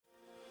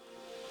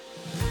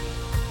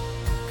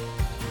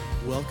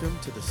Welcome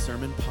to the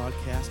Sermon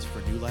Podcast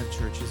for New Life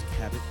Church's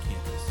Cabot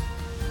campus.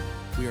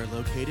 We are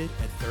located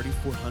at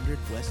 3400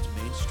 West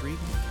Main Street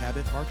in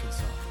Cabot,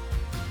 Arkansas.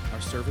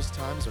 Our service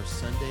times are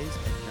Sundays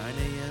at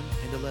 9 a.m.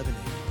 and 11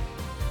 a.m.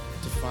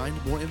 To find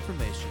more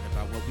information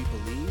about what we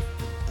believe,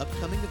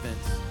 upcoming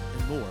events,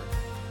 and more,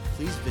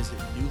 please visit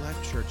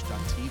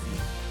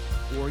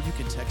newlifechurch.tv or you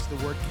can text the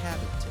word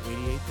Cabot to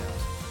 88,000.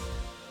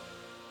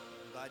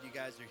 I'm glad you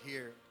guys are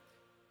here.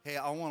 Hey,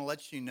 I want to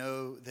let you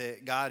know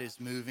that God is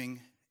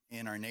moving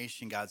in our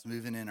nation. God's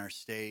moving in our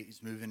state.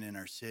 He's moving in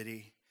our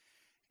city.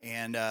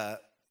 And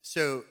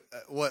so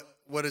what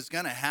is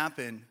going to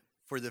happen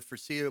for the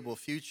foreseeable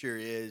future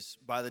is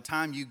by the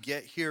time you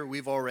get here,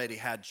 we've already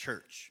had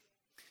church.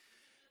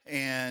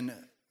 And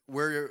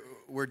we're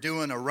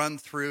doing a run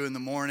through in the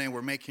morning.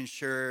 We're making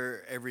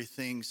sure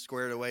everything's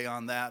squared away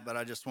on that. But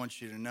I just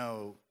want you to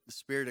know the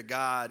Spirit of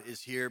God is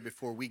here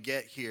before we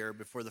get here,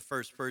 before the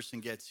first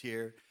person gets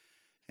here.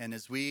 And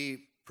as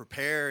we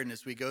prepare and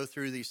as we go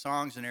through these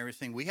songs and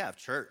everything, we have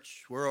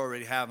church. We're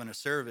already having a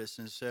service.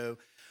 And so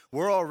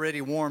we're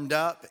already warmed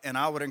up. And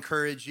I would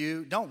encourage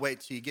you, don't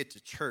wait till you get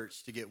to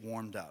church to get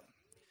warmed up.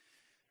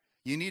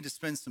 You need to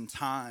spend some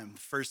time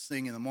first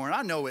thing in the morning.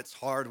 I know it's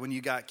hard when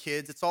you got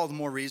kids. It's all the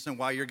more reason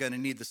why you're going to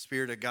need the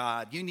Spirit of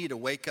God. You need to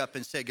wake up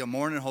and say, good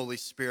morning, Holy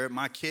Spirit.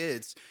 My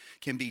kids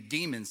can be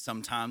demons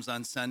sometimes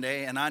on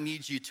Sunday, and I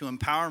need you to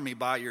empower me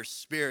by your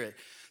Spirit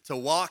to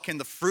walk in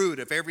the fruit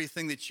of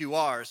everything that you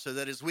are, so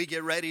that as we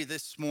get ready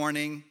this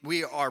morning,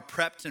 we are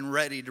prepped and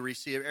ready to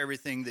receive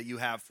everything that you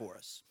have for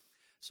us.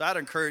 So I'd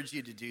encourage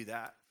you to do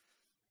that.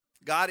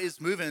 God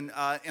is moving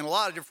in a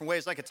lot of different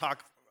ways. I could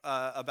talk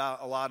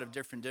about a lot of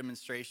different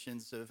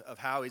demonstrations of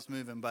how he's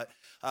moving, but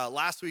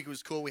last week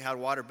was cool. We had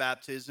water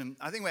baptism.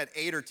 I think we had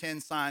 8 or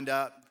 10 signed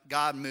up.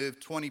 God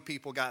moved. 20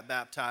 people got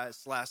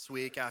baptized last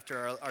week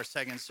after our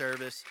second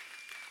service.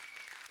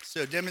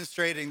 So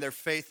demonstrating their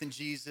faith in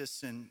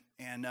Jesus and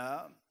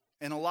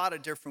in a lot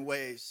of different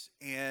ways.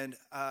 And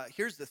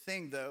here's the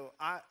thing, though.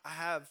 I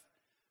have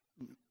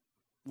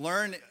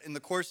learned in the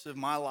course of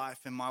my life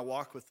and my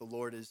walk with the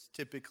Lord is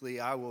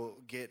typically I will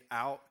get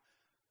out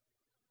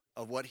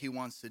of what he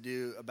wants to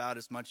do about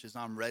as much as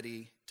I'm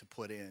ready to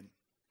put in.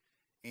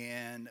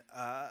 And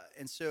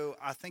so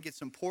I think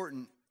it's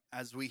important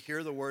as we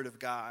hear the word of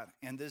God,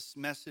 and this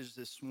message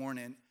this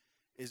morning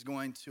is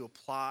going to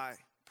apply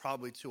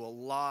probably to a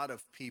lot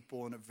of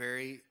people in a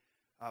very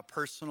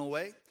personal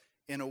way,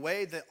 in a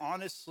way that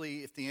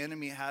honestly, if the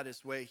enemy had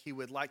his way, he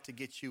would like to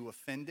get you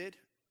offended,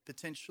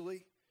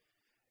 potentially.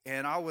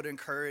 And I would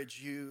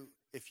encourage you,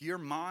 if your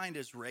mind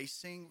is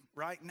racing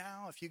right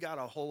now, if you got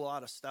a whole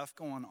lot of stuff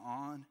going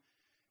on,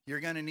 you're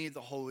going to need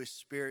the Holy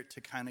Spirit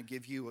to kind of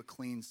give you a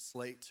clean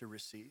slate to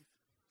receive.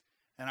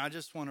 And I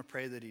just want to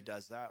pray that he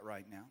does that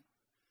right now.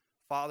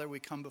 Father, we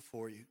come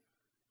before you.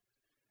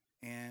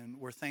 And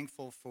we're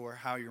thankful for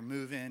how you're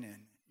moving and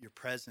your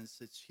presence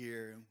that's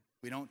here.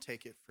 We don't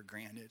take it for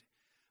granted.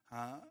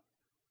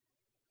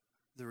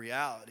 The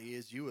reality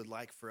is you would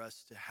like for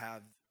us to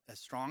have as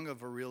strong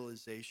of a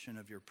realization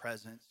of your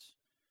presence,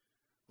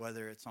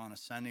 whether it's on a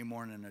Sunday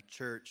morning at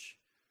church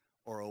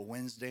or a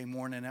Wednesday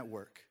morning at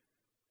work.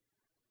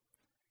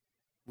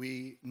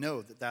 We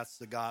know that that's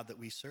the God that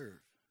we serve.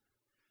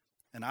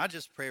 And I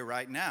just pray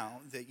right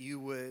now that you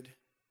would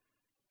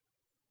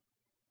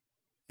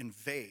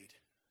invade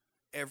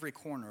every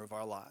corner of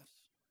our lives.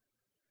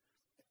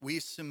 We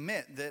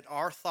submit that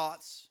our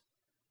thoughts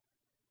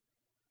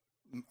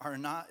are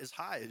not as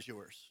high as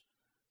yours.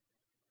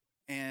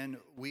 And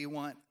we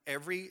want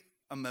every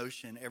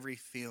emotion, every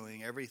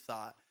feeling, every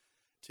thought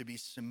to be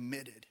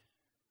submitted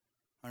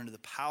under the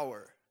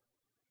power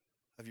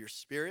of your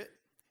Spirit,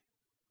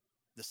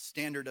 the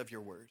standard of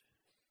your word.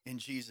 In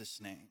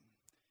Jesus' name,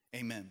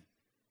 amen.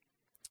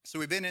 So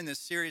we've been in this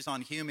series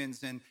on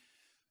humans, and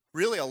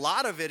really, a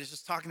lot of it is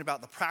just talking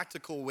about the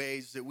practical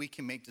ways that we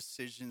can make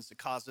decisions that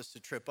cause us to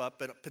trip up,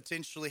 but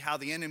potentially how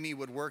the enemy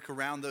would work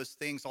around those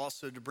things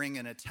also to bring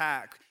an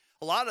attack.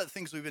 A lot of the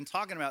things we've been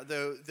talking about,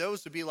 though,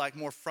 those would be like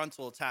more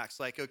frontal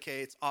attacks. Like,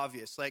 okay, it's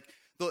obvious. Like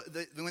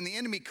when the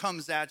enemy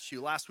comes at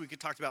you, last week we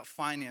talked about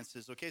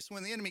finances. Okay, so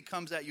when the enemy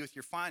comes at you with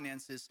your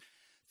finances,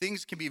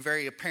 things can be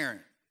very apparent.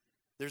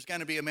 There's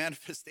going to be a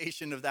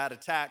manifestation of that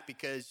attack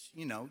because,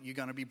 you're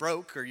going to be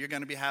broke or you're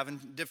going to be having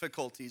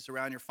difficulties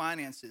around your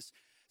finances.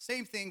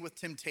 Same thing with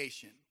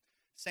temptation.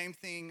 Same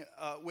thing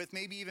with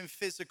maybe even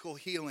physical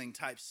healing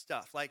type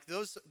stuff. Like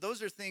those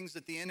are things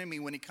that the enemy,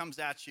 when he comes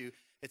at you,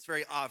 it's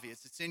very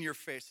obvious. It's in your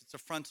face. It's a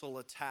frontal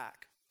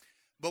attack.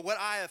 But what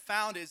I have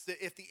found is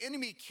that if the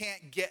enemy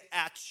can't get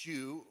at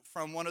you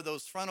from one of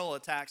those frontal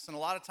attacks, and a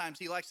lot of times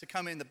he likes to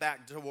come in the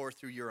back door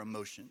through your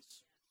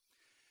emotions.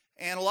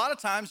 And a lot of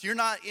times you're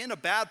not in a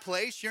bad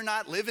place. You're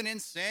not living in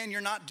sin.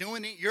 You're not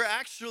doing it. You're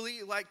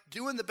actually like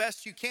doing the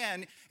best you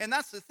can. And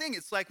that's the thing.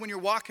 It's like when you're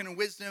walking in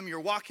wisdom, you're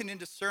walking in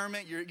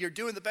discernment, you're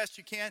doing the best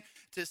you can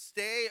to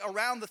stay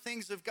around the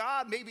things of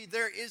God. Maybe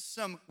there is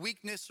some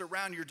weakness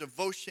around your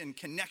devotion,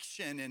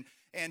 connection,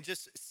 and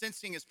just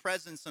sensing his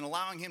presence and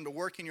allowing him to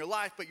work in your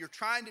life, but you're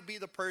trying to be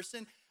the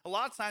person. A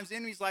lot of times the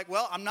enemy's like,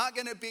 well, I'm not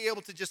going to be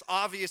able to just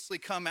obviously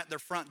come at their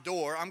front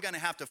door. I'm going to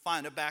have to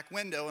find a back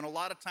window. And a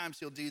lot of times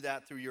he'll do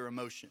that through your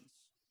emotions.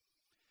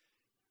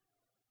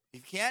 If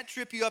he can't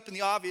trip you up in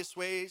the obvious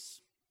ways,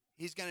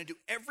 he's going to do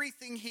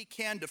everything he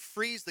can to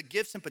freeze the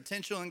gifts and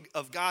potential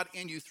of God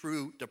in you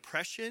through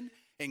depression,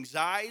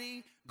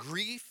 anxiety,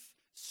 grief,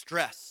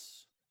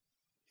 stress.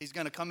 He's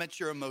going to come at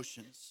your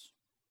emotions.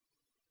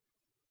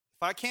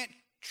 If I can't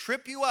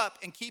trip you up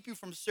and keep you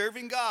from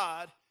serving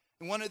God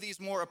in one of these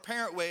more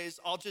apparent ways,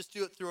 I'll just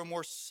do it through a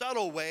more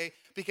subtle way,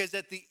 because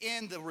at the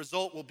end, the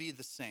result will be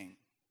the same.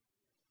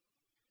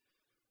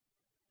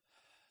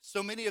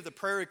 So many of the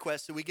prayer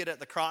requests that we get at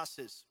the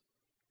crosses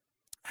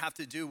have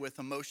to do with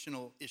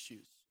emotional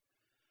issues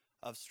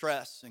of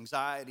stress,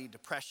 anxiety,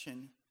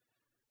 depression,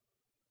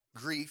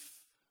 grief.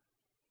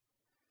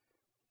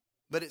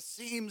 But it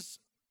seems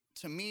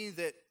to me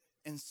that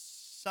in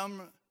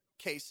some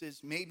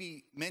cases,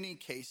 maybe many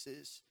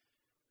cases,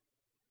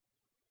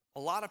 a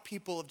lot of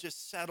people have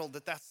just settled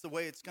that that's the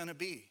way it's going to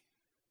be.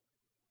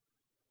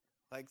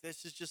 Like,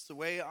 this is just the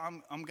way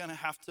I'm going to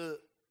have to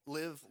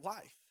live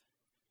life.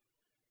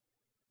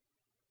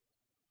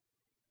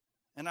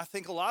 And I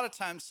think a lot of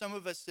times some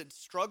of us that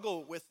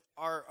struggle with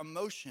our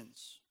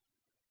emotions,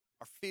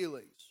 our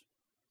feelings,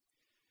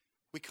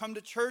 we come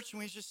to church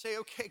and we just say,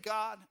 okay,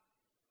 God,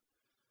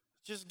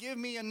 just give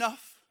me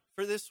enough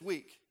for this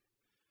week.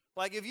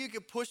 Like, if you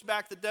could push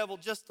back the devil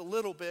just a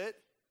little bit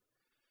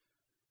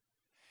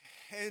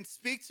and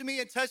speak to me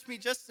and touch me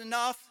just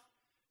enough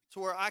to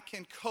where I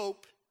can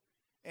cope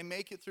and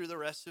make it through the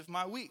rest of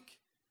my week.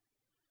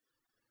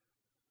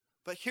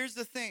 But here's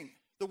the thing.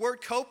 The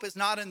word cope is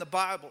not in the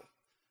Bible.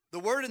 The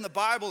word in the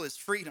Bible is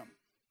freedom.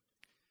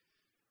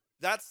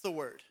 That's the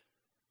word.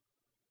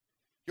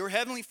 Your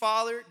heavenly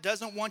Father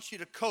doesn't want you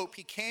to cope.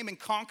 He came and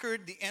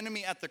conquered the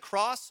enemy at the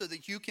cross so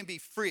that you can be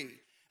free.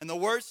 And the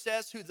word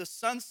says, who the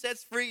Son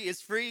sets free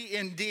is free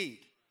indeed.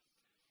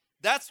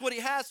 That's what he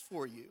has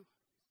for you.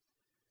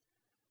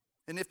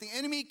 And if the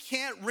enemy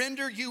can't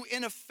render you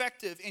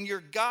ineffective in your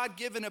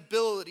God-given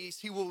abilities,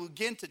 he will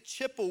begin to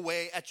chip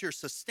away at your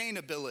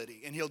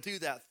sustainability. And he'll do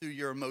that through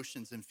your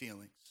emotions and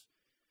feelings.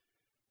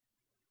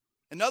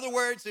 In other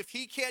words, if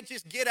he can't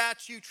just get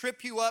at you,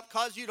 trip you up,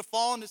 cause you to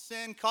fall into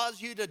sin,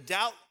 cause you to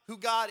doubt who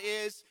God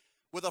is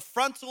with a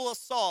frontal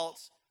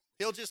assault,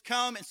 he'll just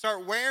come and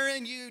start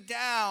wearing you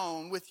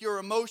down with your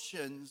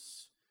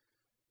emotions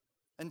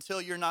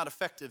until you're not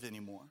effective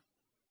anymore.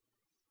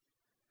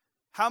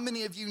 How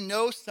many of you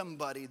know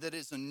somebody that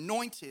is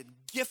anointed,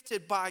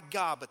 gifted by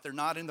God, but they're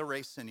not in the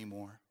race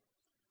anymore?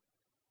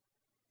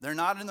 They're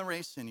not in the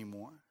race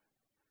anymore.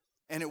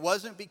 And it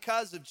wasn't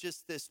because of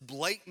just this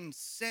blatant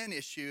sin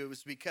issue. It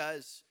was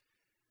because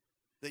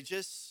they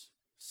just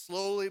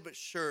slowly but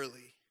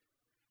surely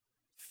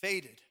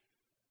faded.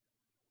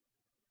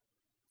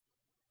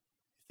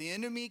 If the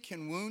enemy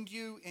can wound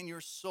you in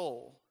your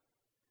soul,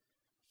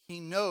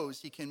 he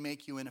knows he can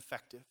make you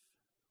ineffective.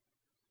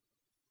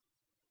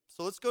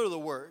 So let's go to the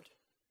word.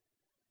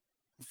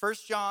 In 1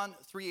 John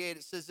 3:8,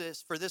 it says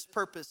this, for this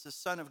purpose the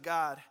Son of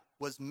God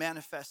was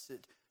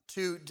manifested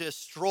to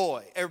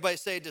destroy. Everybody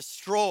say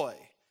destroy.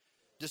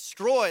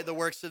 Destroy the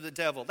works of the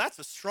devil. That's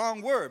a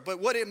strong word, but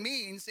what it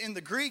means in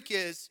the Greek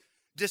is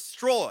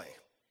destroy.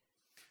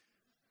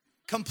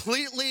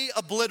 Completely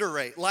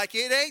obliterate, like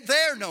it ain't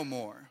there no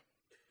more.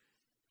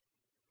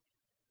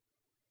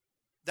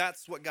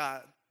 That's what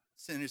God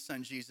sent his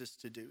son Jesus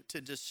to do,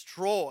 to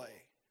destroy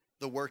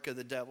the work of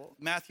the devil.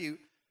 Matthew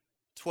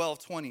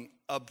 12:20,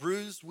 a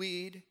bruised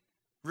reed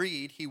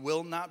he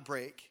will not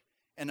break,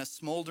 and a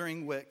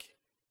smoldering wick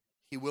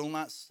he will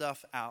not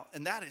stuff out.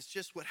 And that is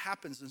just what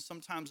happens and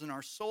sometimes in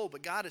our soul.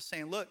 But God is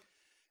saying, look,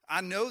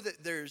 I know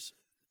that there's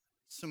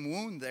some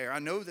wound there. I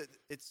know that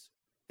it's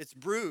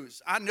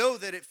bruised. I know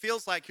that it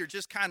feels like you're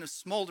just kind of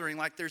smoldering,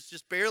 like there's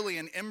just barely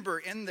an ember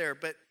in there.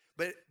 But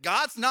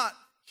God's not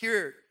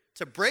here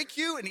to break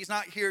you, and he's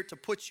not here to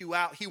put you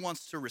out. He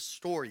wants to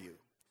restore you.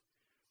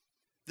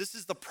 This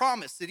is the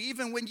promise that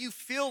even when you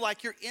feel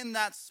like you're in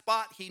that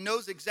spot, he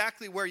knows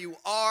exactly where you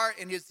are,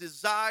 and his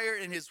desire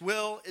and his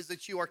will is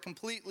that you are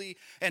completely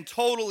and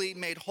totally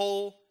made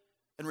whole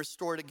and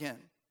restored again.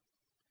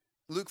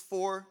 Luke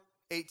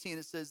 4:18,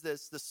 it says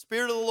this, the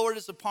Spirit of the Lord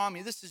is upon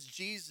me. This is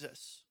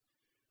Jesus.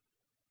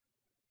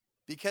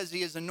 Because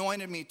he has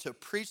anointed me to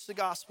preach the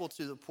gospel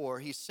to the poor.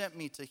 He sent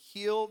me to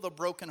heal the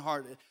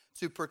brokenhearted,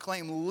 to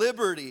proclaim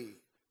liberty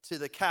to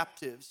the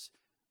captives,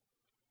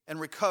 and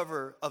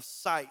recover of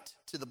sight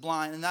to the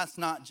blind. And that's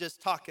not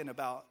just talking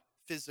about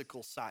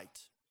physical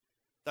sight.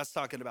 That's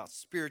talking about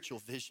spiritual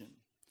vision.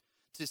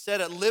 To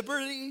set at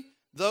liberty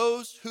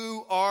those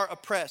who are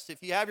oppressed.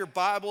 If you have your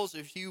Bibles,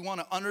 if you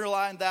want to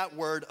underline that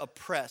word,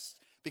 oppressed.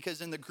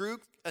 Because in the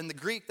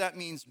Greek that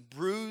means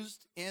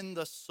bruised in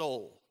the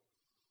soul.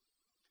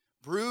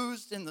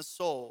 Bruised in the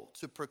soul.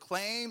 To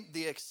proclaim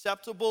the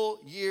acceptable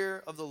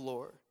year of the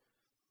Lord.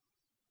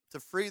 To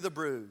free the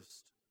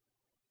bruised.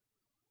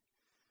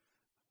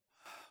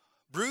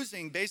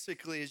 Bruising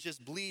basically is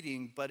just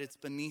bleeding, but it's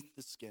beneath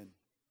the skin.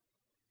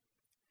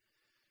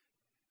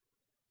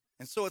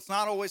 And so it's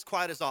not always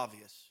quite as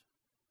obvious.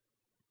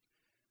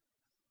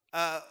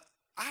 I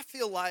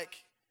feel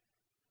like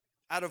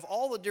out of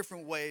all the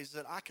different ways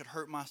that I could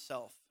hurt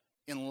myself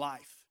in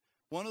life,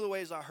 one of the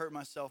ways I hurt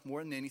myself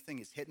more than anything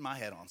is hitting my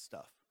head on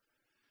stuff.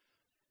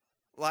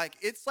 Like,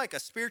 it's like a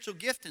spiritual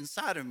gift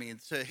inside of me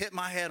to hit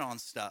my head on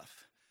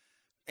stuff.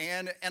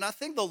 And I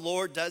think the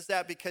Lord does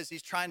that because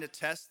he's trying to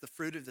test the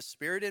fruit of the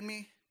Spirit in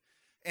me.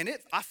 And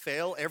I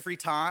fail every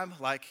time,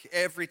 like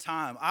every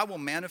time. I will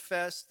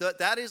manifest.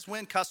 That is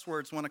when cuss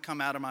words want to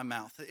come out of my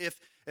mouth.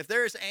 If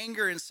there is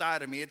anger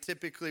inside of me, it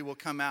typically will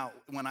come out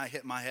when I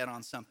hit my head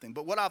on something.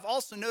 But what I've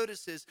also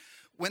noticed is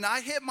when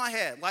I hit my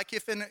head, like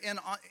if in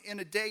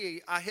a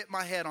day I hit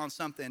my head on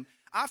something,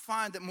 I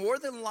find that more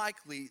than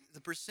likely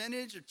the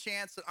percentage of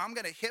chance that I'm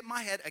going to hit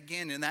my head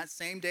again in that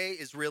same day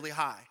is really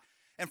high.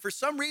 And for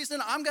some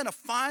reason, I'm going to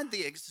find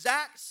the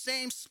exact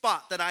same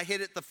spot that I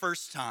hit it the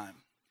first time.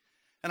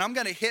 And I'm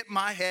going to hit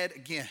my head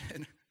again.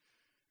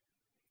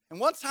 And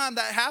one time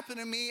that happened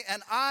to me,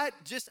 and I,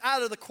 just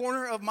out of the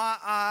corner of my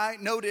eye,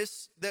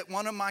 noticed that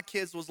one of my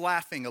kids was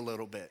laughing a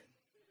little bit.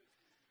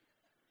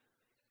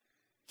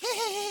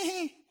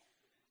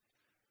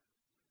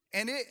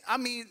 And how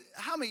many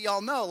of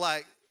y'all know,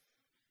 like,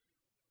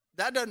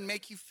 that doesn't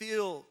make you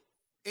feel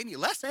any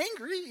less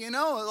angry,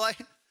 like.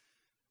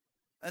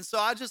 And so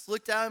I just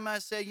looked at him and I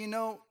said,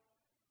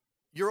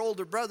 your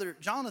older brother,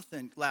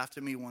 Jonathan, laughed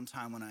at me one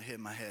time when I hit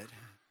my head.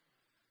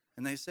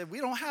 And they said, we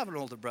don't have an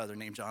older brother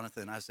named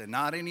Jonathan. I said,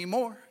 not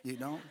anymore,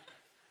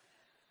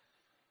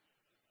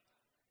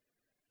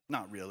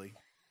 Not really.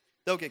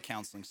 They'll get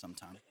counseling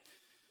sometime.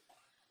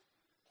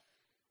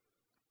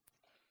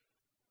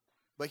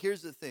 But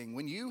here's the thing.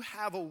 When you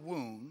have a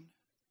wound,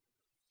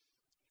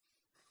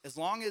 as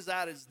long as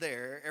that is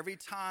there, every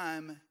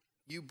time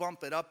you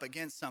bump it up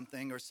against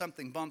something or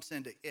something bumps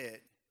into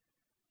it,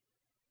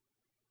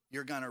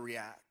 you're going to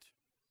react.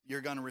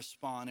 You're going to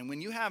respond. And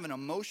when you have an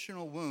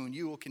emotional wound,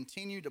 you will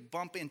continue to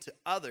bump into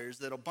others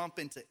that'll bump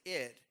into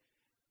it.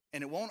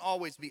 And it won't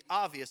always be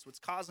obvious what's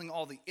causing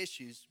all the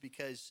issues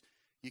because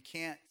you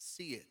can't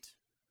see it.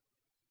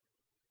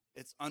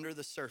 It's under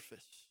the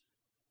surface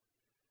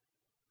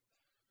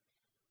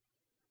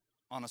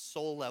on a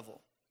soul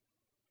level.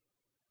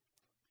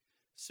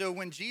 So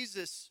when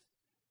Jesus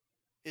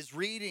is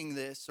reading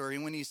this, or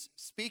when he's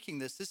speaking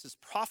this is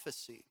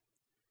prophecy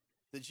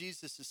that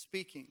Jesus is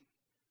speaking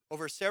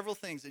over several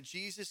things that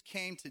Jesus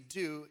came to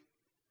do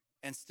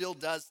and still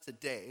does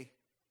today.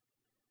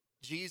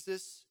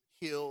 Jesus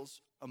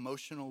heals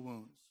emotional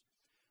wounds.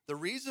 The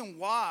reason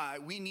why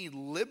we need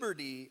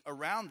liberty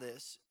around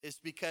this is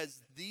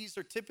because these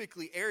are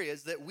typically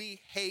areas that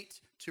we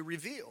hate to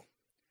reveal.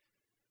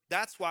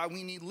 That's why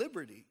we need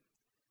liberty.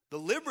 The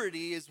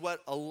liberty is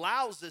what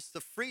allows us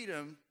the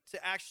freedom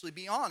to actually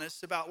be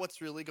honest about what's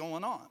really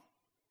going on.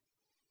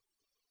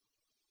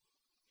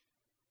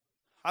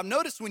 I've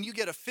noticed when you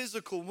get a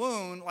physical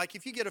wound, like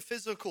if you get a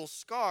physical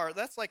scar,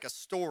 that's like a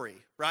story,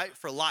 right,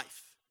 for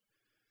life.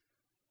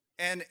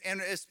 And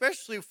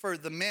especially for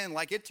the men,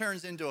 like it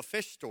turns into a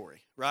fish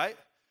story, right?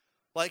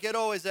 Like it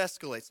always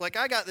escalates. Like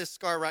I got this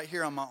scar right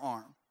here on my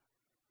arm.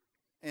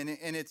 And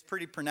it's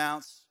pretty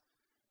pronounced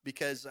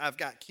because I've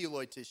got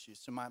keloid tissue.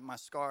 So my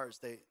scars,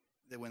 they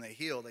when they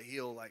heal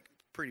like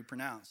pretty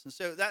pronounced. And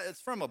so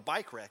it's from a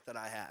bike wreck that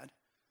I had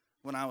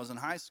when I was in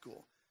high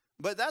school.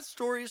 But that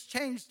story has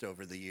changed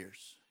over the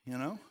years,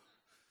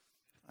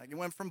 Like it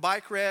went from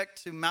bike wreck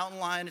to mountain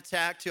lion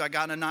attack to I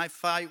got in a knife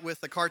fight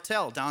with a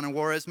cartel down in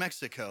Juarez,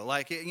 Mexico.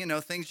 Like,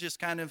 things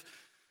just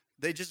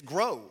they just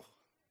grow.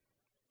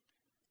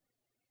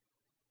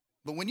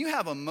 But when you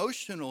have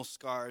emotional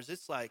scars,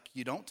 it's like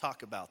you don't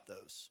talk about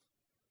those.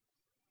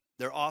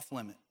 They're off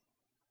limit.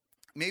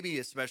 Maybe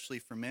especially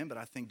for men, but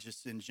I think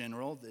just in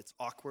general, it's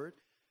awkward.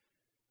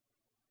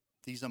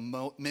 These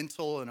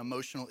mental and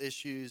emotional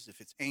issues, if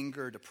it's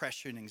anger,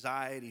 depression,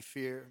 anxiety,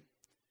 fear.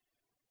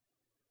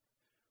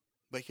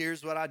 But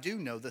here's what I do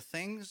know. The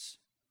things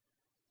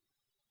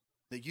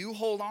that you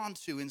hold on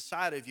to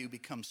inside of you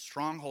become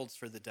strongholds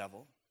for the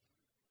devil.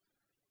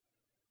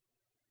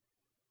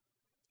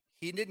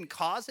 He didn't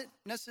cause it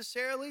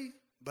necessarily,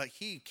 but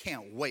he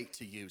can't wait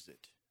to use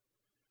it.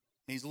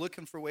 He's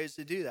looking for ways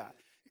to do that.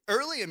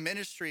 Early in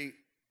ministry,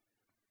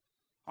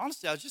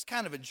 honestly, I was just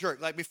kind of a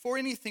jerk. Like before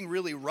anything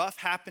really rough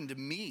happened to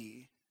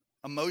me,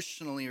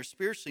 emotionally or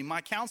spiritually, my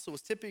counsel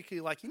was typically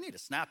like, you need to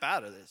snap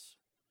out of this.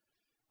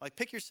 Like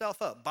pick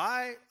yourself up.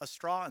 Buy a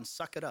straw and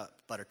suck it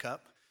up,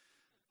 buttercup.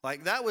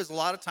 Like that was a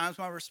lot of times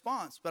my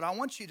response. But I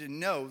want you to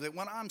know that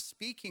when I'm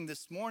speaking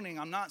this morning,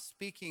 I'm not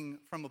speaking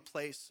from a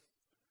place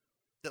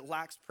that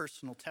lacks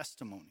personal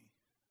testimony.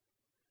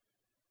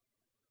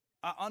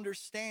 I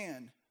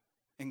understand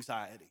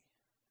anxiety.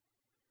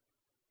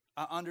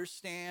 I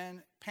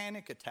understand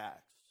panic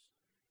attacks.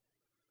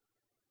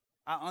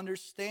 I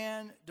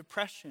understand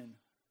depression.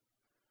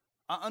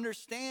 I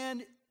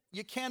understand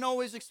you can't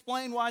always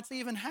explain why it's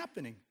even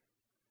happening.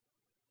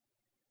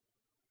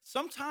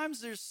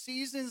 Sometimes there's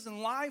seasons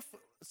in life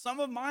Some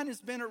of mine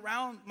has been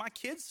around my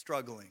kids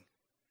struggling.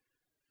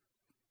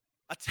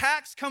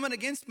 Attacks coming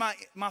against my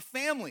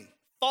family.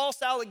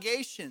 False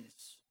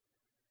allegations.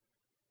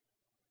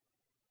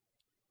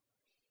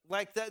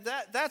 Like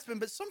that's been,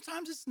 but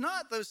sometimes it's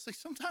not those things.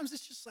 Sometimes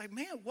it's just like,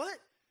 man, what?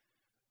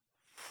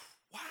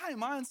 Why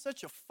am I in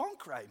such a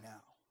funk right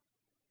now?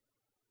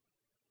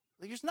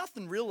 Like, there's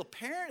nothing real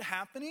apparent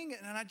happening,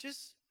 and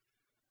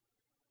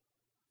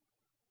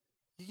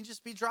you can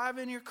just be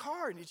driving in your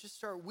car and you just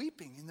start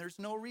weeping, and there's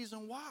no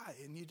reason why,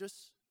 and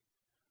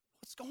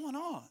what's going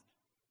on?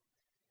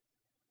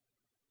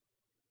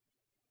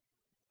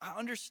 I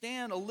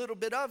understand a little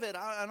bit of it,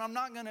 and I'm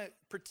not going to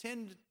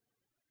pretend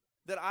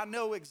that I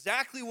know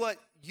exactly what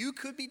you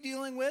could be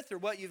dealing with or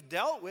what you've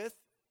dealt with.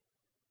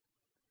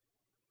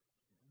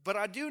 But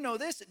I do know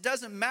this, it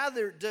doesn't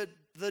matter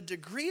the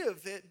degree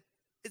of it.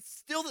 It's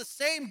still the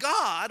same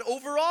God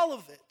over all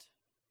of it.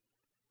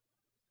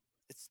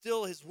 It's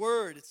still his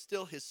word. It's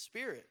still his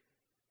spirit.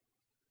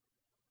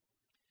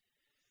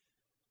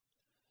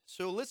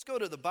 So let's go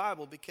to the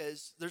Bible,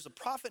 because there's a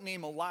prophet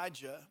named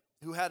Elijah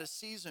who had a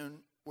season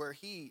where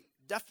he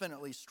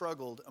definitely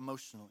struggled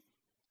emotionally.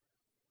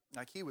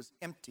 Like, he was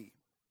empty.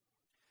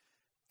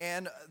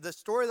 And the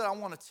story that I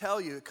want to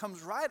tell you, it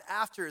comes right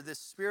after this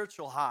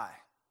spiritual high,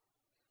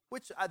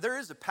 which there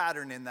is a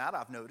pattern in that,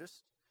 I've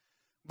noticed.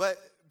 But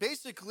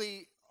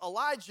basically,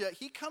 Elijah,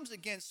 he comes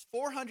against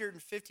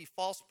 450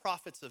 false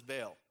prophets of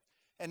Baal.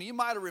 And you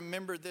might have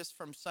remembered this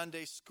from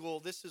Sunday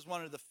school. This is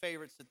one of the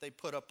favorites that they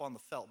put up on the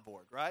felt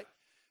board, right?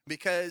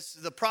 Because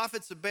the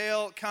prophets of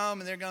Baal come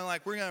and they're going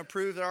like, we're going to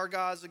prove that our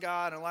God's a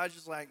God. And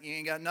Elijah's like, you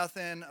ain't got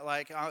nothing.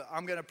 Like,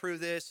 I'm going to prove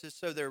this. And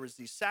so there was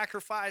these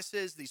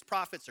sacrifices. These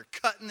prophets are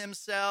cutting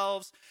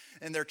themselves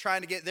and they're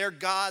trying to get their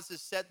gods to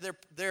set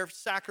their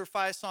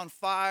sacrifice on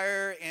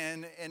fire,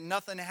 and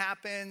nothing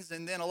happens.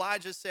 And then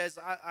Elijah says,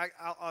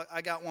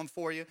 I got one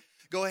for you.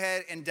 Go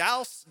ahead and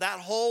douse that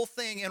whole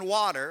thing in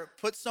water.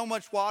 Put so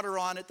much water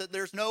on it that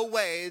there's no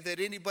way that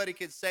anybody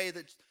could say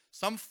that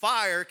some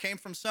fire came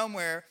from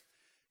somewhere.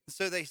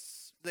 So they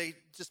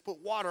just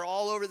put water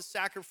all over the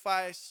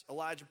sacrifice.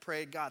 Elijah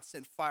prayed, God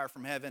sent fire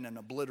from heaven and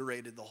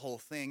obliterated the whole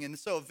thing. And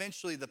so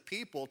eventually the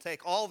people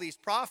take all these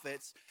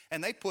prophets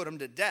and they put them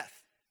to death.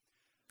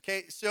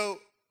 Okay, so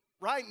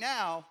right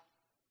now,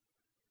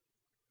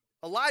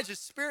 Elijah's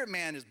spirit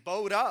man is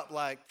bowed up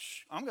like,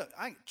 I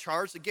can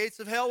charge the gates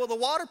of hell with a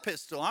water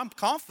pistol. I'm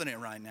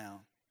confident right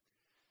now.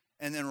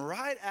 And then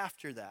right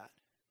after that,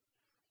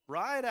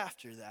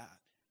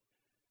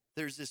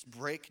 there's this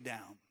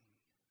breakdown.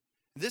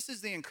 This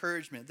is the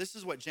encouragement. This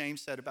is what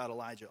James said about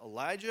Elijah.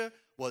 Elijah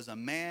was a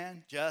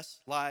man just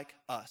like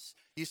us.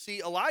 You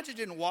see, Elijah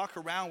didn't walk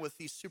around with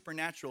these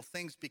supernatural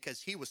things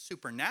because he was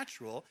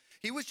supernatural.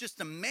 He was just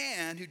a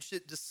man who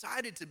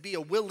decided to be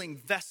a willing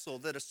vessel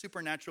that a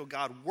supernatural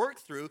God worked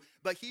through,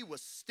 but he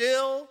was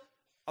still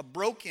a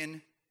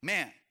broken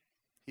man.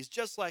 He's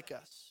just like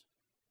us.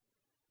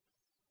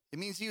 It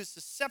means he was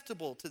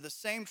susceptible to the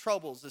same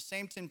troubles, the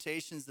same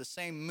temptations, the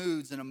same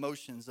moods and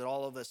emotions that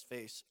all of us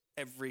face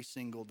every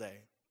single day.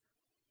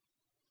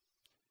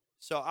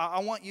 So I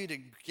want you to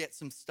get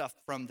some stuff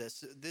from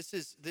this.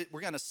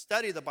 We're going to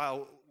study the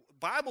Bible.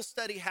 Bible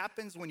study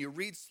happens when you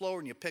read slower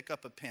and you pick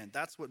up a pen.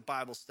 That's what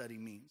Bible study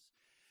means.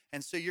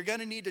 And so you're going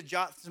to need to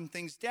jot some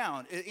things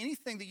down.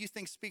 Anything that you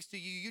think speaks to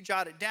you, you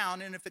jot it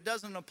down. And if it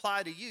doesn't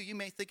apply to you, you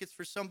may think it's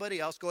for somebody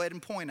else. Go ahead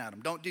and point at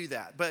them. Don't do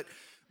that. But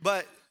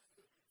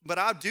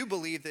I do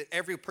believe that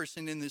every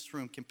person in this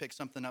room can pick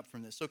something up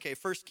from this. Okay,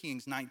 1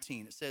 Kings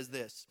 19, it says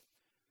this.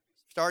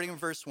 Starting in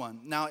verse 1,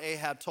 now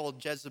Ahab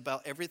told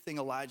Jezebel everything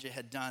Elijah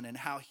had done and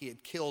how he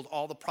had killed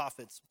all the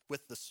prophets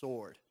with the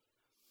sword.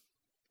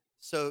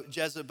 So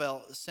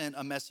Jezebel sent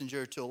a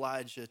messenger to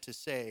Elijah to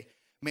say,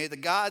 may the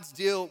gods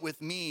deal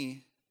with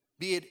me,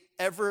 be it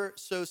ever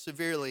so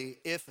severely,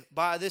 if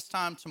by this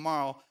time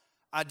tomorrow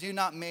I do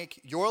not make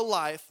your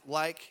life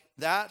like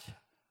that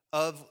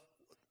of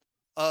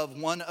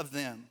one of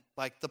them,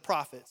 like the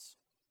prophets.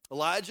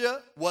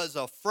 Elijah was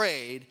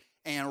afraid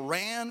and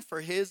ran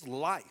for his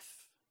life.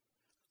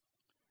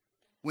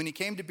 When he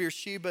came to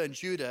Beersheba in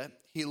Judah,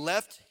 he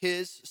left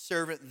his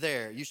servant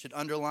there. You should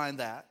underline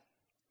that.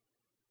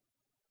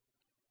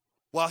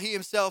 While he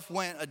himself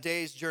went a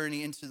day's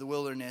journey into the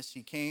wilderness,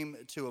 he came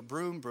to a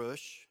broom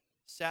bush,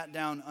 sat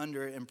down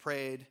under it, and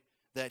prayed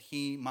that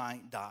he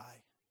might die.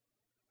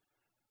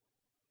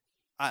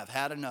 I have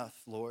had enough,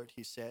 Lord,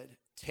 he said.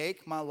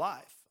 Take my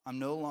life. I'm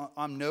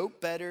no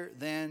better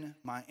than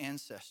my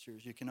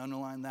ancestors. You can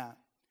underline that.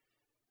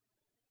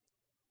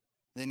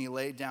 Then he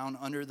lay down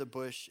under the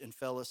bush and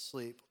fell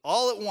asleep.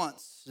 All at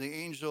once, the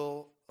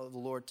angel of the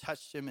Lord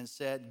touched him and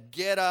said,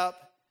 get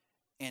up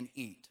and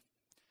eat.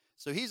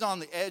 So he's on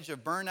the edge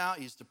of burnout.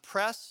 He's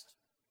depressed.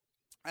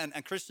 And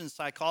Christian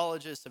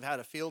psychologists have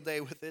had a field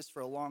day with this for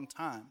a long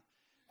time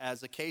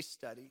as a case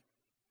study.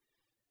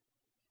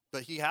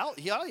 But he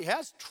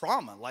has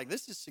trauma. Like,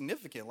 this is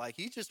significant. Like,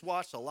 he just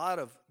watched a lot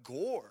of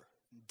gore,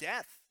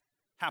 death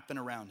happen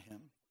around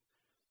him.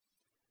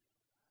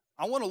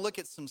 I want to look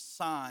at some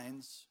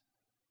signs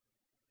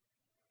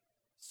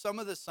some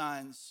of the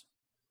signs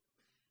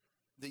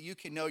that you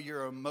can know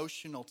your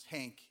emotional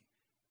tank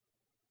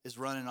is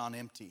running on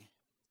empty.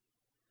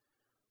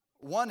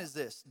 One is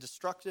this: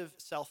 destructive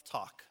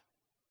self-talk.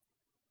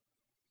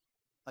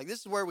 Like,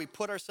 this is where we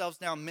put ourselves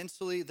down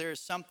mentally. There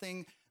is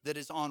something that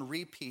is on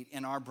repeat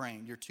in our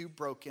brain. You're too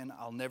broken.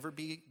 I'll never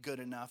be good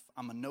enough.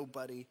 I'm a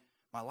nobody.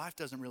 My life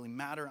doesn't really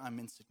matter. I'm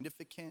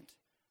insignificant.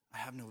 I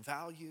have no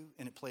value.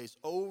 And it plays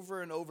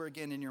over and over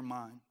again in your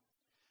mind.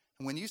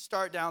 And when you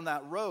start down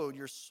that road,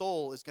 your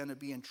soul is going to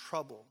be in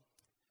trouble.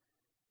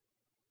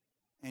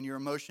 And your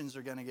emotions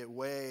are going to get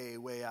way,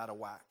 way out of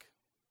whack.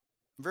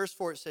 In verse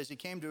 4, it says, he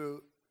came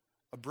to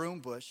a broom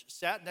bush,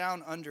 sat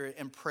down under it,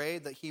 and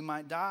prayed that he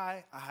might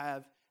die. I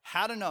have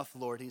had enough,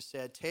 Lord, he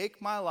said.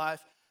 Take my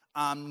life.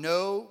 I'm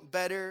no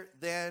better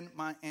than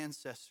my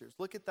ancestors.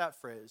 Look at that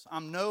phrase.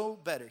 I'm no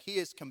better. He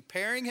is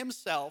comparing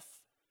himself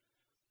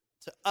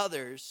to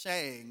others,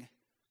 saying,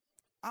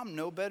 I'm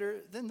no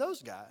better than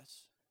those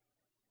guys.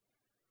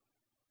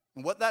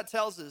 And what that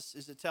tells us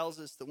is, it tells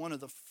us that one of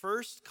the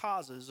first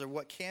causes, or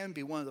what can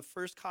be one of the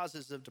first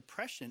causes of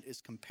depression,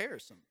 is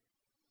comparison.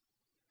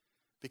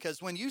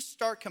 Because when you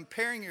start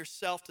comparing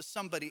yourself to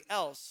somebody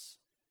else,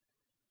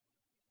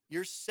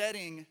 you're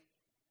setting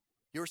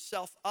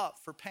yourself up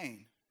for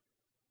pain.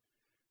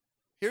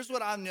 Here's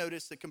what I've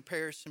noticed that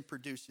comparison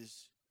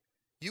produces.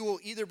 You will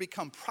either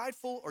become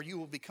prideful or you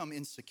will become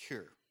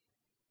insecure.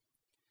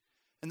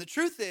 And the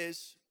truth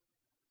is,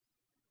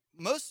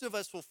 most of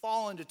us will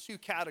fall into two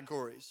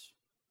categories.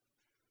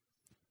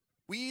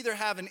 We either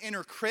have an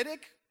inner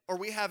critic or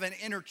we have an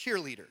inner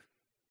cheerleader.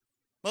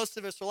 Most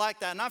of us are like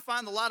that. And I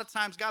find a lot of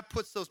times God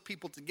puts those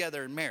people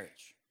together in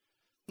marriage.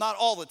 Not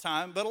all the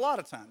time, but a lot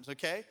of times,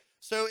 okay?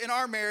 So in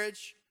our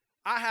marriage,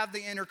 I have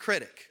the inner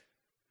critic.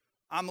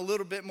 I'm a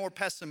little bit more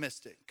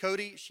pessimistic.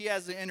 Cody, she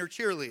has the inner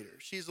cheerleader.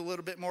 She's a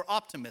little bit more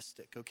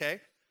optimistic,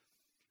 okay?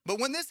 But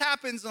when this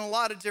happens in a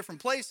lot of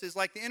different places,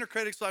 like the inner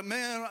critic's like,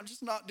 man, I'm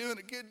just not doing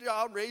a good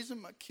job raising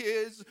my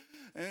kids,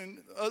 and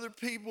other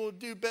people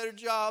do a better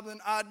job than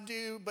I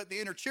do. But the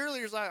inner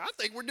cheerleader's like, I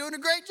think we're doing a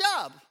great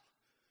job.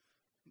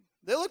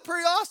 They look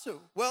pretty awesome.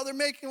 Well, they're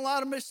making a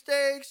lot of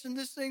mistakes, and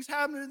this thing's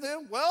happening to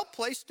them. Well,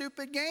 play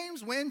stupid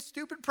games, win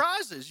stupid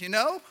prizes, you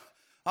know?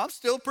 I'm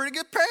still a pretty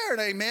good parent,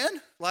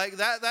 amen? Like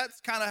that's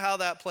kind of how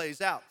that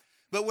plays out.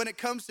 But when it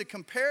comes to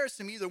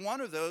comparison, either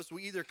one of those will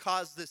either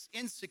cause this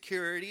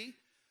insecurity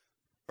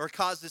or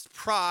cause this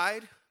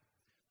pride.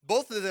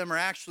 Both of them are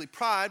actually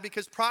pride,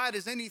 because pride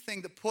is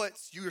anything that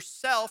puts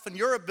yourself and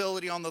your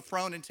ability on the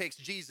throne and takes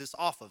Jesus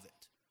off of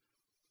it.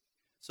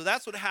 So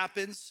that's what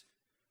happens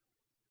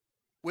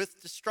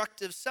with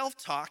destructive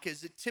self-talk,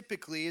 is it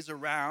typically is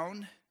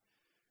around,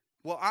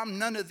 well, I'm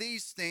none of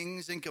these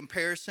things in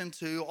comparison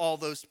to all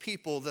those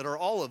people that are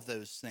all of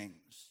those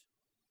things.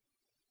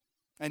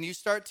 And you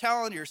start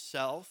telling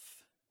yourself,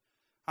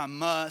 I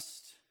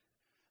must,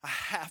 I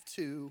have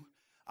to,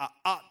 I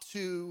ought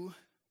to,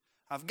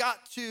 I've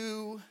got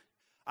to,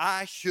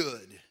 I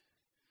should.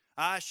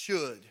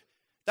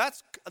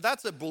 That's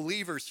a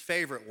believer's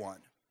favorite one.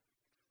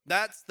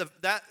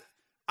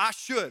 I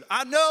should.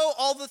 I know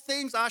all the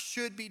things I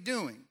should be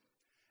doing.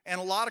 And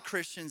a lot of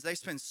Christians, they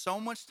spend so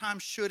much time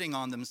shooting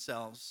on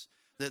themselves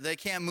that they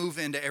can't move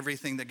into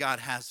everything that God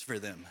has for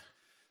them.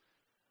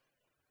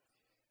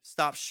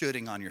 Stop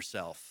shooting on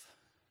yourself.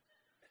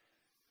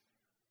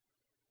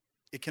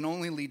 It can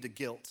only lead to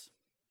guilt.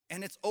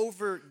 And it's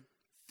over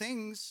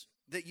things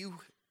that you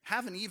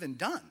haven't even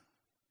done.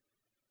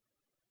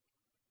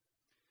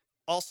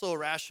 Also,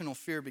 irrational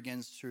fear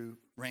begins to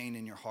reign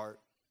in your heart.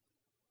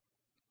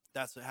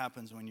 That's what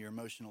happens when your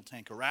emotional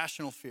tank.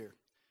 Irrational fear.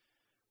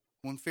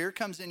 When fear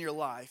comes in your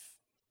life,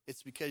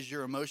 it's because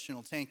your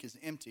emotional tank is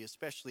empty,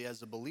 especially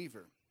as a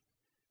believer.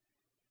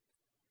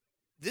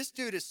 This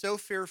dude is so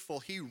fearful,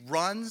 he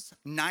runs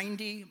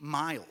 90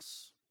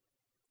 miles.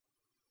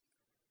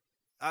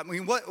 I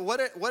mean,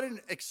 what an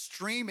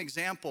extreme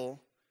example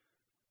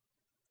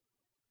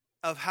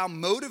of how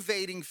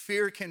motivating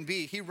fear can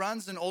be. He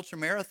runs an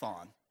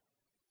ultramarathon.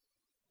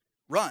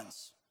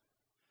 Runs.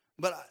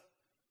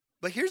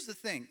 But here's the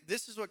thing.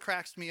 This is what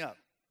cracks me up.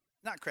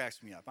 Not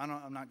cracks me up.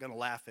 I'm not going to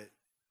laugh at,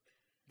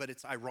 but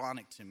it's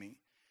ironic to me.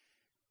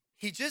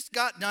 He just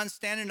got done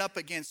standing up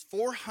against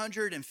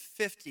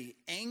 450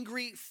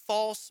 angry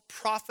false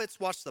prophets,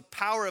 watch the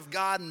power of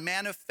God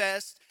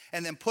manifest,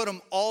 and then put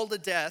them all to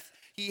death.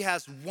 He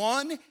has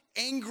one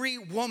angry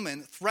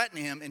woman threaten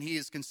him, and he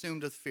is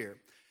consumed with fear.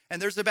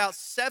 And there's about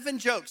 7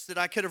 jokes that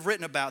I could have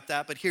written about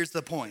that, but here's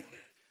the point.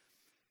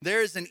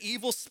 There is an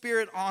evil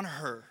spirit on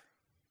her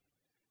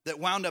that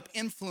wound up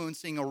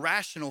influencing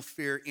irrational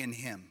fear in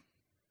him.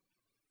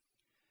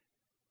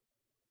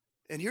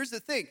 And here's the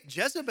thing,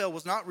 Jezebel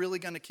was not really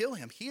going to kill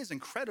him. He is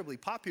incredibly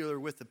popular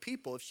with the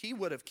people. If she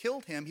would have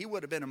killed him, he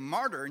would have been a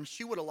martyr, and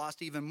she would have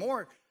lost even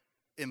more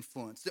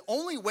influence. The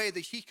only way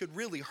that he could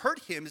really hurt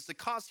him is to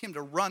cause him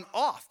to run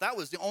off. That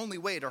was the only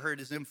way to hurt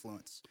his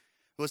influence,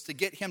 was to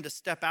get him to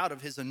step out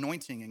of his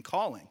anointing and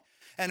calling.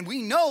 And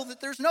we know that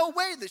there's no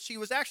way that she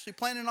was actually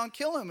planning on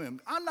killing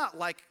him. I'm not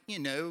like,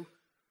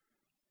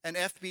 an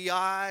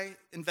FBI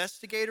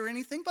investigator or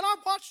anything, but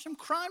I've watched some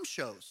crime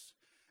shows.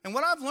 And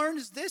what I've learned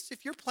is this: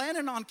 if you're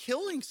planning on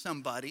killing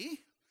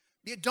somebody,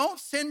 you don't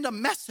send a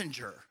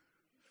messenger.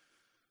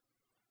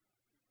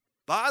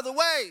 By the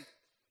way,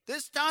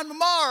 this time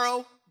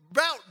tomorrow,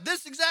 about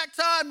this exact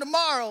time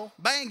tomorrow,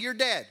 bang, you're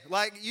dead.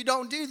 Like, you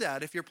don't do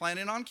that if you're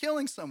planning on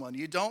killing someone.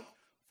 You don't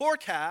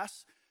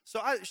forecast.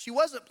 So she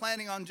wasn't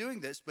planning on doing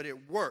this, but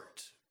it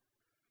worked.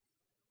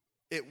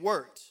 It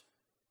worked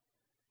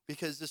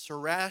because this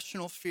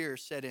irrational fear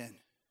set in.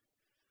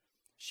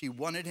 She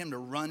wanted him to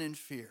run in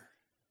fear.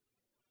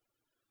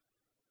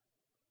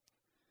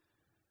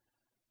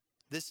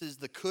 This is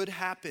the could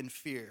happen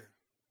fear.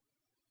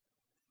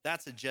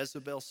 That's a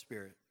Jezebel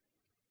spirit.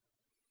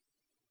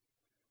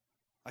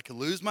 I could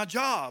lose my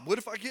job. What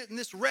if I get in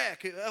this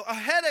wreck? A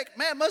headache.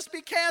 Man, it must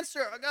be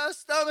cancer. I got a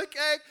stomach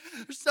ache.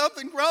 There's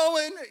something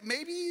growing.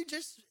 Maybe you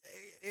just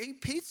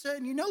ate pizza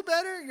and you know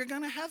better. You're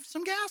going to have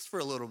some gas for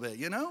a little bit,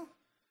 you know?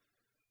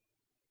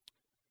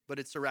 But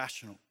it's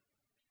irrational.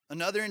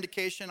 Another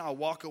indication, I'll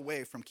walk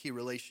away from key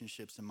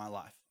relationships in my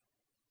life.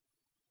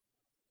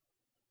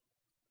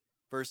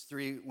 Verse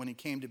 3, when he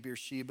came to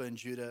Beersheba in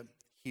Judah,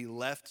 he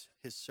left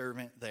his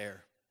servant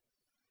there.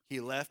 He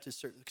left his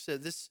servant. So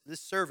this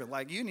servant,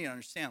 like, you need to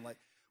understand, like,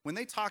 when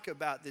they talk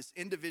about this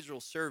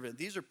individual servant,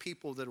 these are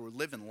people that were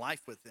living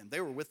life with them. They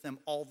were with them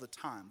all the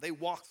time. They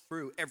walked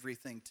through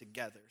everything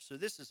together. So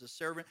this is a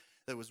servant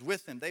that was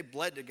with him. They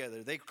bled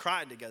together. They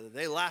cried together.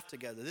 They laughed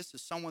together. This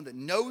is someone that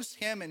knows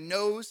him and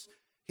knows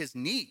his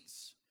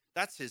needs.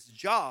 That's his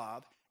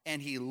job,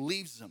 and he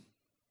leaves them.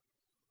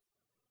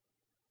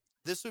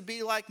 This would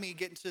be like me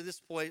getting to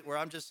this point where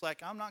I'm just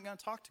like, I'm not going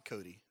to talk to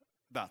Cody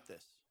about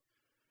this.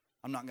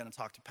 I'm not going to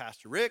talk to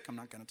Pastor Rick. I'm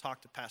not going to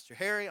talk to Pastor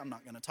Harry. I'm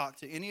not going to talk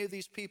to any of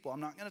these people. I'm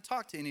not going to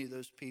talk to any of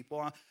those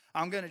people.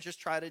 I'm going to just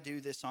try to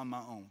do this on my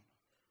own.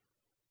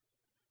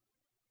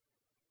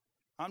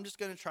 I'm just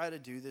going to try to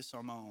do this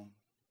on my own.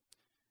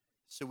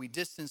 So we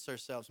distance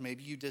ourselves.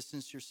 Maybe you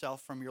distance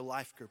yourself from your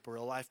life group or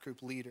a life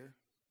group leader.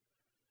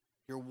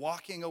 You're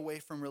walking away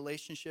from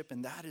relationship,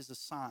 and that is a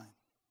sign.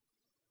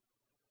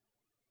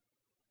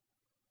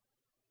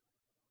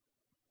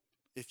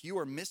 If you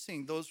are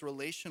missing those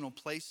relational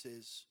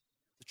places,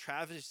 the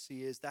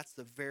travesty is that's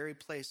the very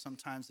place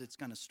sometimes it's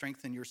going to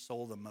strengthen your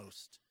soul the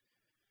most.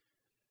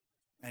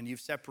 And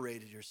you've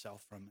separated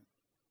yourself from it.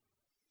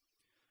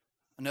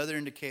 Another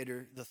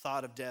indicator, the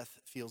thought of death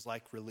feels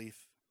like relief.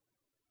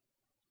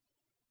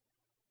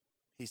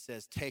 He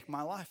says, take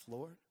my life,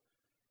 Lord.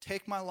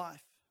 Take my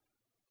life.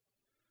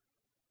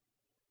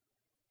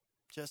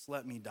 Just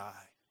let me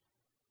die.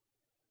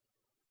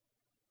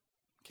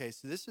 Okay,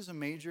 so this is a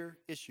major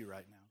issue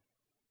right now,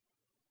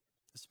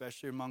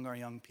 especially among our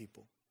young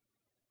people.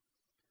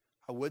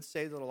 I would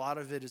say that a lot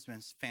of it has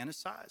been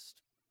fantasized.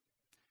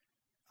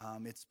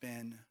 It's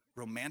been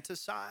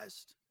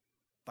romanticized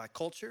by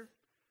culture,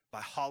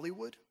 by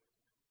Hollywood.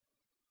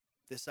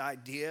 This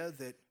idea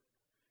that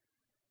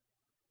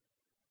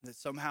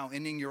somehow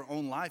ending your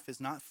own life is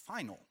not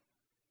final.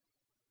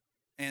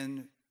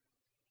 And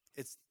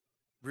it's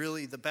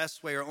really the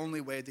best way or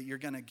only way that you're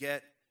going to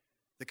get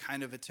the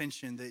kind of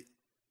attention that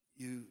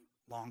you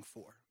long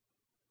for.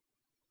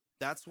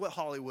 That's what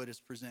Hollywood is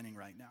presenting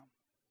right now.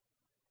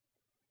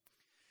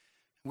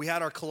 We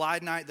had our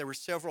Collide night. There were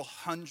several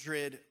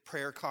hundred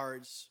prayer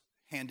cards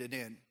handed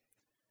in.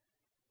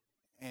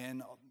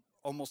 And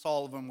almost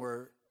all of them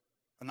were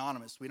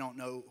anonymous. We don't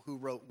know who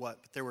wrote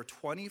what. But there were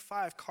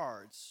 25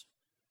 cards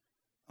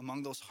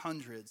among those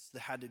hundreds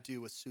that had to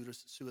do with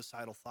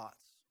suicidal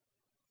thoughts.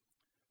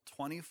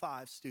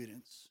 25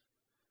 students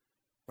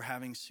were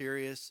having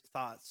serious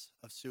thoughts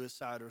of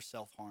suicide or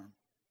self-harm.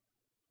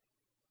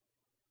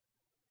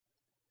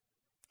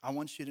 I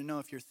want you to know,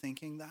 if you're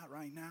thinking that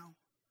right now,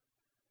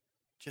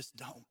 just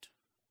don't.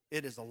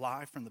 It is a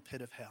lie from the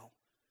pit of hell.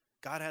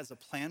 God has a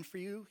plan for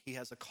you. He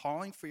has a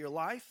calling for your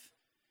life.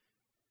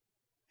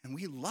 And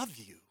we love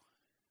you.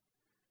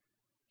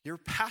 Your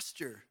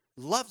pastor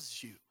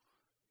loves you.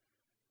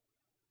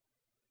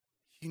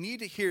 You need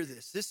to hear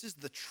this. This is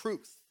the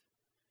truth.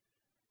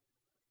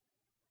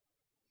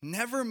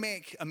 Never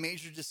make a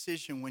major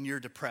decision when you're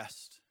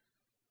depressed.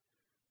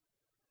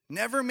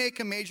 Never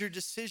make a major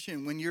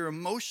decision when you're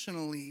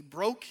emotionally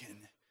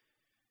broken.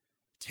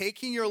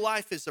 Taking your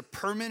life as a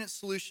permanent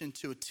solution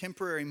to a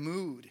temporary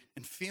mood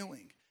and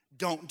feeling.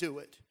 Don't do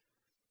it.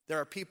 There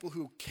are people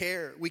who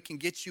care. We can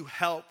get you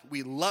help.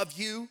 We love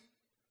you.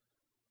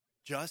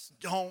 Just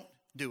don't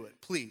do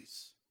it,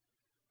 please.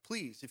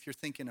 Please, if you're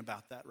thinking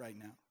about that right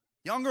now.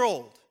 Young or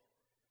old.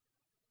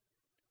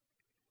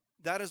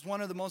 That is one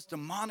of the most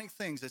demonic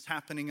things that's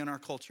happening in our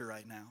culture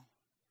right now.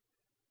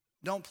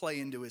 Don't play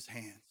into his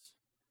hands.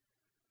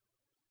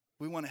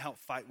 We want to help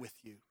fight with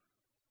you.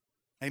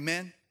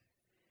 Amen?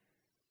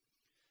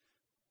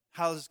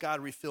 How does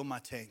God refill my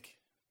tank?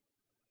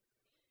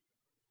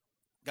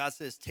 God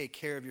says, take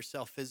care of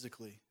yourself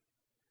physically.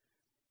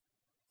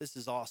 This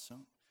is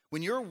awesome.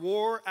 When you're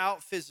wore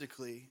out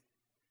physically,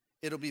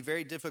 it'll be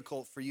very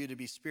difficult for you to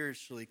be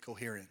spiritually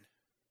coherent.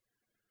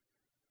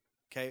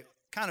 Okay?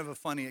 kind of a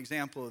funny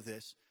example of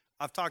this.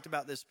 I've talked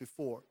about this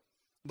before.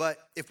 But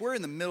if we're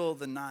in the middle of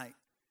the night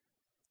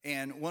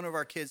and one of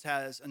our kids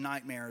has a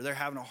nightmare, they're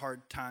having a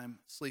hard time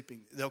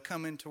sleeping, they'll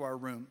come into our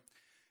room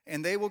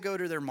and they will go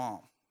to their mom.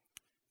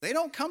 They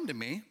don't come to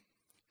me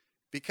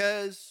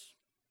because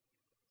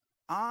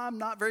I'm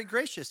not very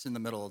gracious in the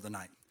middle of the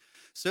night.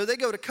 So they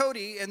go to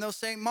Cody and they'll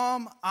say,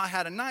 Mom, I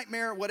had a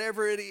nightmare,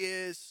 whatever it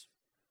is.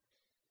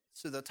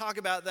 So they'll talk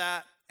about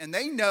that, and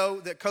they know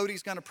that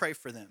Cody's going to pray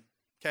for them,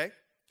 okay?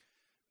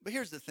 But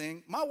here's the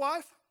thing. My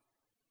wife,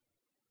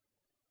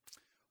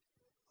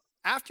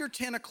 after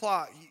 10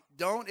 o'clock,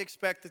 don't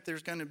expect that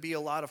there's going to be a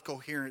lot of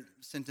coherent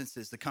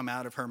sentences that come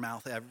out of her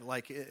mouth.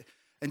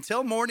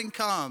 Until morning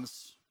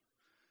comes,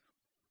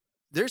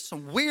 there's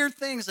some weird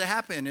things that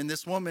happen in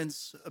this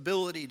woman's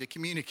ability to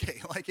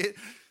communicate.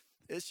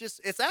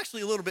 It's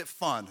actually a little bit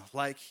fun.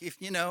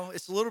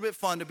 It's a little bit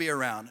fun to be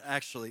around,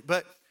 actually.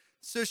 But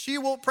so she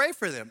will pray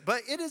for them.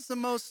 But it is the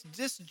most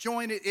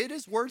disjointed, it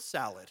is word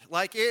salad.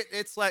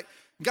 It's like,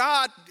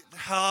 God,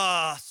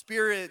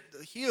 Spirit,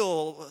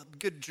 heal,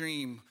 good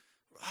dream,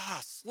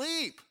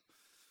 sleep.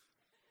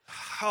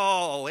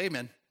 Oh,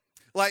 amen.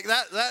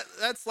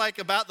 That's like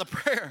about the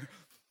prayer.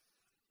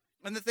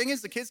 And the thing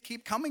is, the kids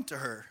keep coming to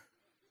her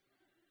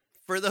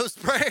for those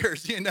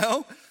prayers,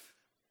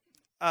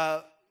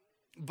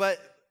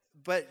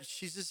 But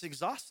she's just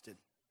exhausted.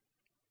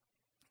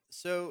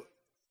 So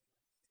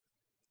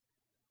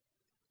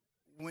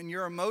when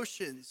your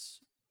emotions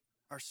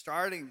are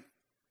starting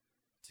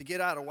to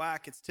get out of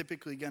whack, it's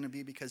typically going to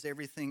be because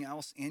everything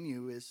else in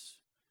you is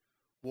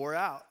wore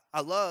out.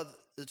 I love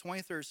the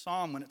 23rd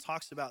Psalm when it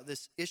talks about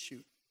this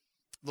issue.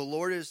 The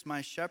Lord is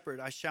my shepherd,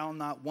 I shall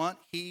not want.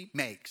 He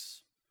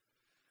makes.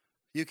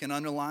 You can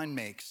underline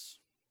makes.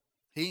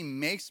 He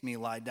makes me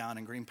lie down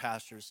in green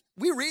pastures.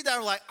 We read that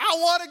and we're like, I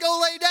want to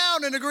go lay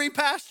down in a green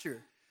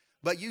pasture.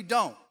 But you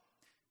don't,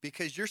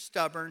 because you're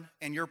stubborn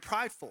and you're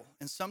prideful.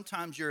 And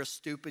sometimes you're a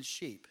stupid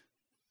sheep.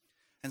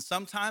 And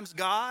sometimes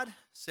God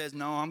says,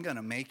 no, I'm going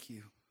to make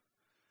you.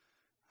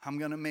 I'm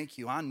going to make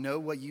you. I know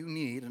what you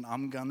need, and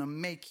I'm going to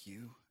make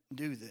you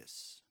do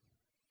this.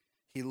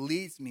 He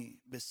leads me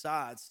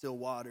beside still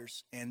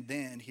waters, and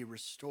then he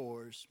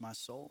restores my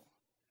soul.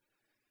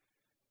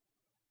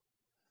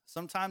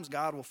 Sometimes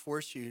God will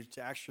force you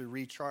to actually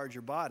recharge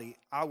your body.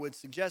 I would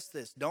suggest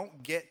this.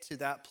 Don't get to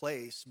that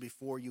place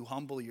before you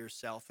humble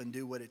yourself and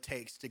do what it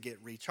takes to get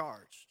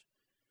recharged.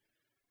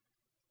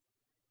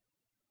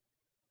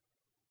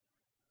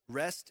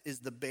 Rest is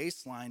the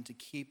baseline to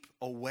keep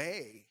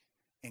away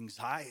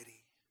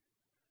anxiety,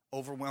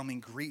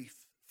 overwhelming grief,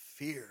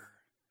 fear.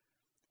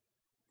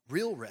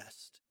 Real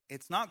rest.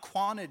 It's not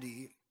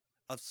quantity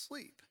of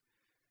sleep.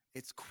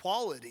 It's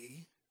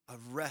quality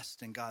of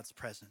rest in God's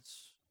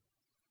presence.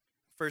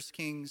 1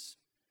 Kings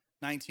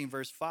 19,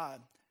 verse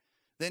 5.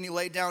 Then he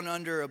lay down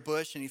under a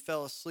bush and he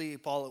fell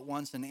asleep. All at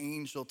once an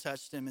angel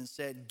touched him and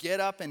said, get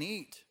up and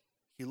eat.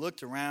 He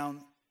looked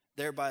around.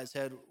 There by his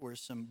head was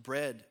some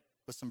bread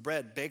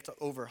baked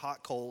over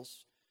hot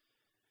coals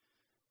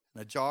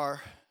and a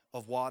jar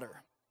of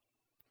water.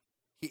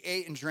 He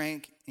ate and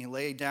drank and he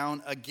lay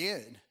down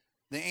again.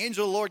 The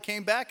angel of the Lord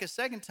came back a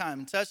second time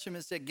and touched him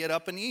and said, get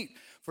up and eat,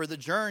 for the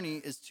journey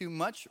is too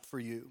much for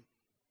you.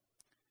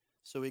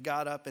 So he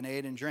got up and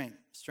ate and drank.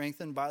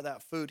 Strengthened by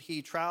that food,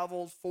 he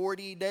traveled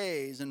 40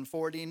 days and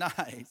 40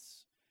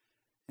 nights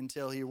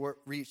until he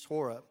reached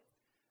Horeb.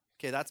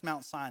 Okay, that's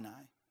Mount Sinai.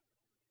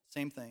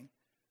 Same thing,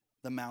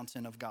 the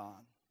mountain of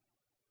God.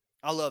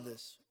 I love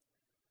this.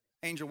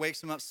 Angel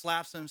wakes him up,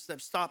 slaps him,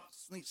 says,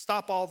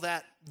 stop all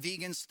that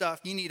vegan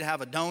stuff. You need to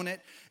have a donut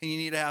and you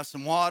need to have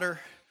some water.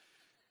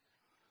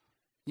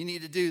 You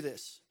need to do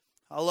this.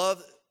 I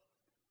love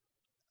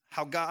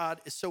how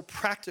God is so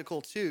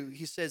practical too.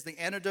 He says the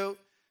antidote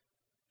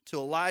to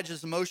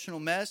Elijah's emotional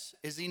mess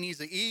is he needs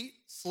to eat,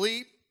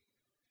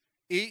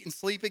 and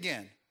sleep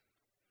again.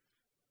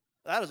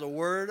 That is a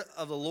word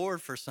of the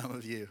Lord for some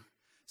of you.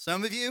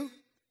 Some of you,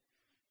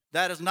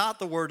 that is not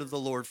the word of the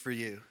Lord for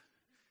you.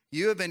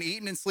 You have been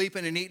eating and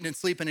sleeping and eating and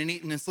sleeping and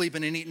eating and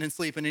sleeping and eating and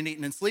sleeping and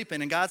eating and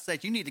sleeping. And God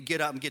said, you need to get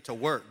up and get to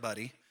work,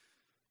 buddy.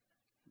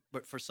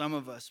 But for some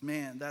of us,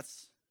 man,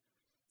 that's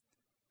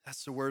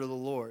the word of the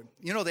Lord.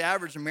 You know, the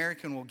average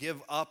American will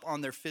give up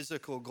on their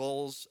physical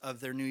goals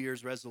of their New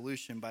Year's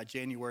resolution by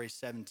January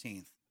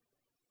 17th.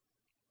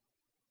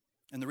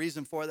 And the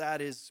reason for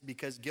that is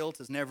because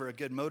guilt is never a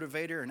good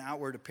motivator and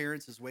outward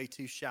appearance is way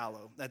too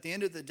shallow. At the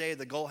end of the day,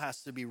 the goal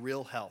has to be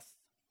real health.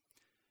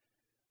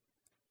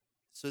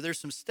 So there's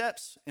some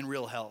steps in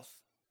real health.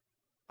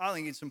 I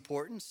think it's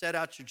important. Set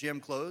out your gym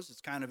clothes.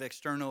 It's kind of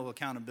external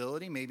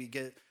accountability. Maybe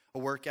get a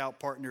workout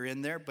partner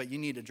in there, but you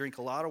need to drink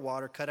a lot of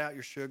water, cut out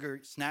your sugar,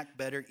 snack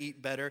better, eat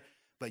better,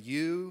 but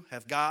you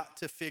have got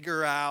to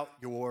figure out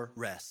your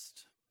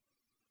rest.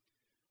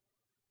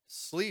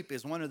 Sleep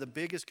is one of the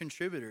biggest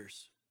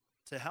contributors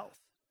to health.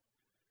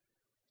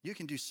 You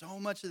can do so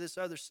much of this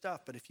other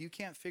stuff, but if you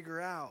can't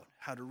figure out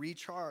how to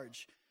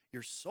recharge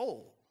your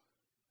soul,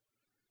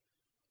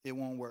 it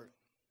won't work.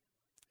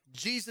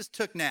 Jesus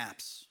took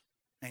naps.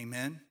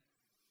 Amen.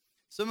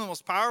 Some of the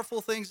most powerful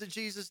things that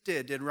Jesus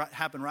did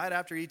happen right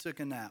after he took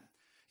a nap.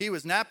 He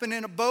was napping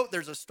in a boat.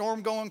 There's a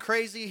storm going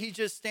crazy. He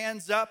just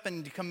stands up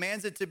and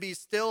commands it to be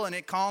still, and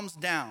it calms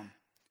down.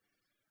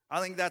 I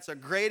think that's a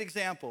great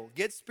example.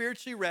 Get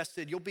spiritually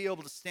rested. You'll be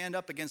able to stand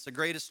up against the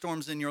greatest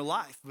storms in your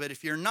life. But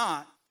if you're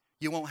not,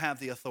 you won't have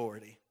the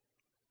authority.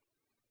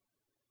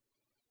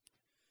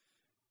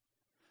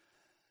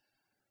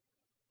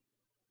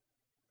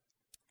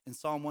 In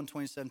Psalm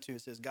 127:2,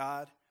 it says,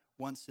 God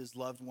wants his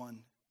loved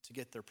one to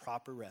get their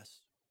proper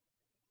rest.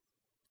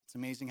 It's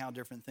amazing how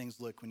different things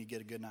look when you get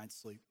a good night's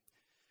sleep.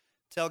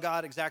 Tell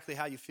God exactly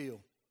how you feel.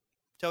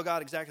 Tell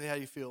God exactly how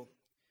you feel.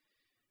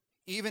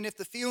 Even if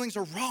the feelings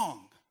are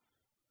wrong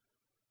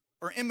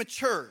or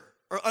immature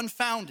or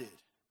unfounded,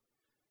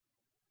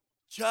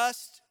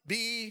 just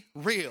be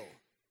real.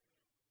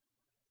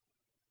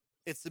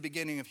 It's the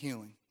beginning of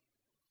healing.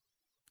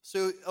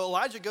 So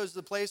Elijah goes to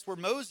the place where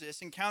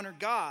Moses encountered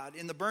God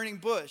in the burning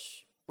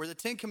bush, where the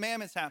 10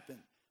 Commandments happen.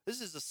 This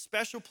is a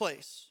special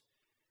place.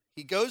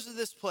 He goes to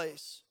this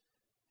place,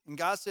 and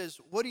God says,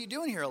 what are you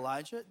doing here,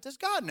 Elijah? Does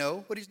God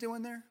know what he's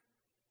doing there?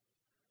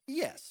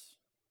 Yes.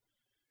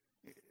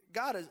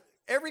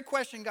 Every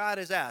question God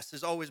has asked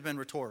has always been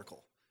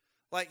rhetorical.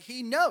 Like,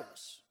 he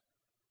knows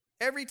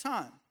every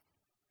time.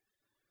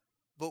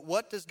 But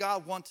what does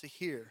God want to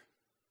hear?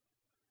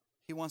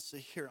 He wants to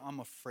hear, I'm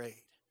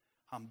afraid,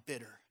 I'm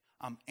bitter,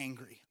 I'm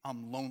angry,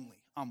 I'm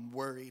lonely, I'm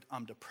worried,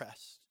 I'm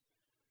depressed.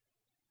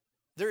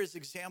 There is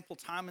example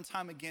time and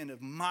time again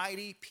of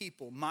mighty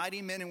people,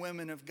 mighty men and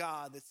women of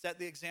God that set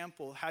the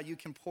example of how you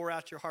can pour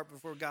out your heart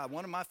before God.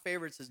 One of my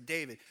favorites is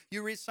David.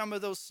 You read some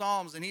of those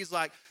Psalms and he's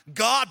like,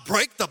 God,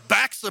 break the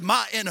backs of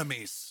my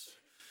enemies.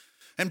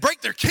 And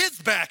break their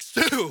kids' backs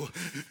too.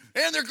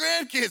 And their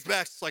grandkids'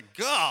 backs. It's like,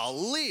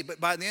 golly. But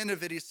by the end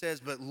of it, he says,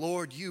 but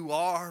Lord, you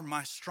are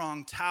my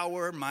strong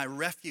tower, my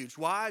refuge.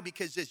 Why?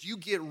 Because as you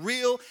get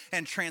real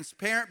and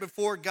transparent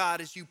before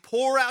God, as you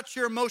pour out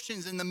your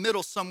emotions in the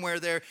middle somewhere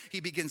there,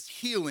 he begins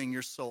healing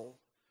your soul.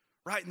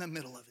 Right in the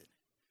middle of it.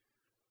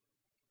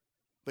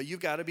 But you've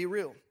got to be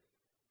real.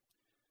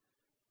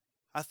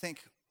 I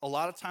think a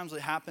lot of times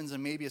it happens,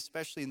 and maybe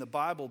especially in the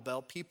Bible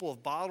Belt, people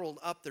have bottled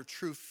up their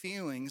true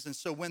feelings. And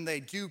so when they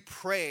do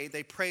pray,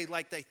 they pray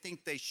like they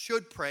think they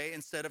should pray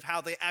instead of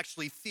how they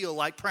actually feel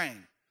like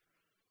praying.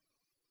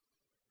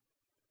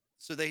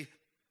 So they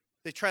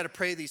try to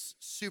pray these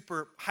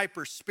super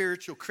hyper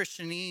spiritual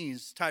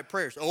Christianese type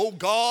prayers. Oh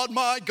God,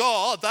 my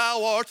God,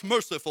 thou art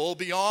merciful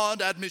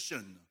beyond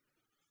admission.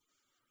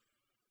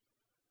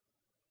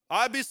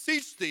 I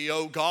beseech thee,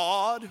 O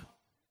God.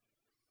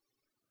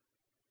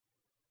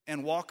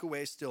 And walk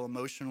away still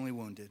emotionally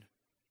wounded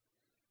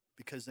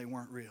because they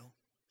weren't real.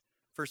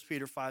 1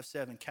 Peter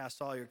 5:7,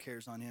 cast all your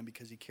cares on him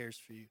because he cares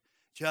for you.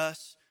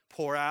 Just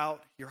pour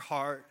out your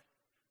heart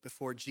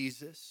before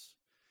Jesus.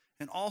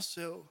 And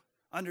also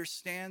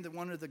understand that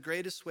one of the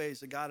greatest ways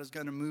that God is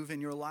going to move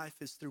in your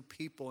life is through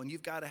people. And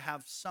you've got to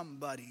have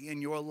somebody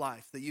in your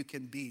life that you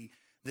can be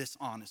this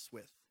honest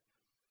with.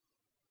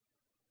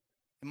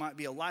 It might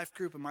be a life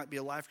group. It might be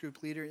a life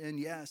group leader. And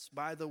yes,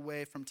 by the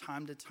way, from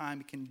time to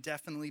time, it can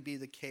definitely be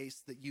the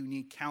case that you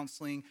need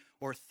counseling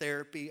or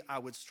therapy. I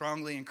would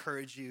strongly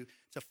encourage you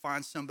to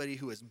find somebody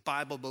who is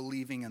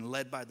Bible-believing and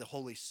led by the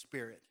Holy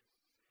Spirit.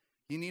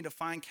 You need to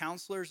find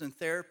counselors and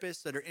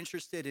therapists that are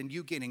interested in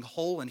you getting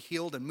whole and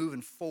healed and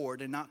moving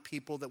forward, and not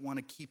people that want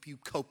to keep you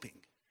coping.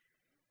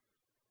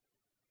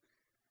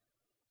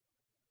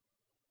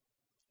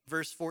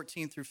 Verse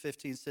 14 through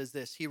 15 says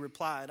this. He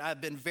replied, I have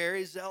been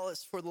very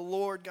zealous for the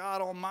Lord God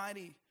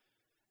Almighty.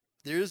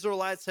 The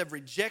Israelites have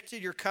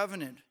rejected your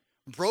covenant,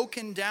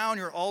 broken down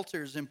your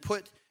altars, and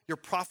put your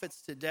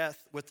prophets to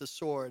death with the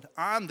sword.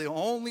 I'm the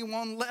only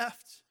one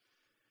left.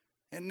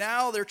 And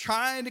now they're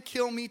trying to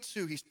kill me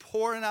too. He's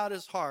pouring out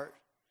his heart.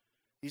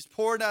 He's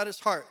pouring out his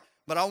heart.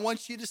 But I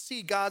want you to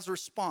see God's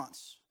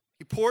response.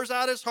 He pours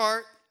out his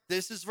heart.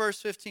 This is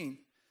verse 15.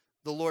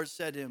 The Lord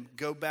said to him,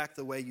 go back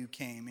the way you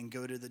came and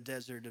go to the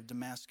desert of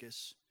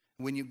Damascus.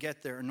 When you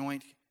get there,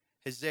 anoint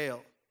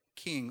Hazael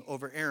king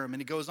over Aram.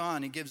 And he goes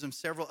on, he gives him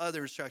several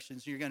other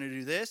instructions. You're going to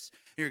do this,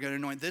 you're going to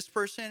anoint this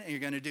person, and you're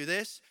going to do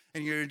this,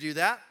 and you're going to do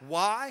that.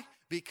 Why?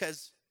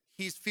 Because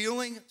he's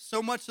feeling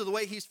so much of the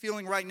way he's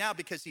feeling right now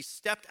because he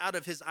stepped out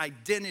of his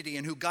identity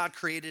and who God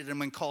created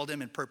him and called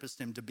him and purposed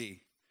him to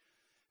be.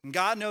 And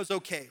God knows,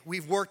 okay,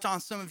 we've worked on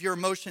some of your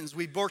emotions.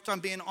 We've worked on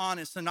being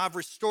honest, and I've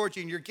restored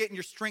you, and you're getting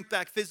your strength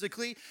back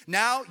physically.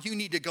 Now you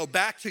need to go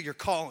back to your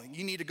calling.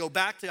 You need to go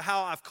back to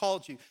how I've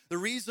called you. The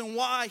reason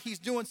why he's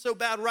doing so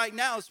bad right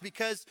now is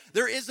because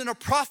there isn't a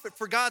prophet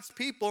for God's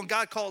people, and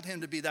God called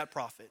him to be that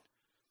prophet.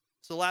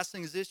 So the last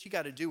thing is this, you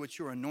got to do what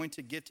you're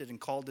anointed, gifted, and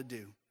called to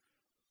do.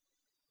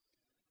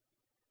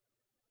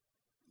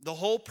 The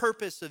whole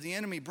purpose of the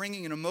enemy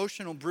bringing in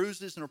emotional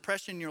bruises and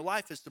oppression in your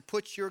life is to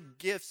put your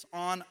gifts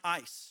on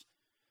ice,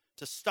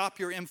 to stop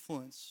your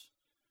influence,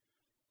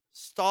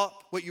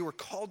 stop what you were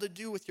called to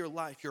do with your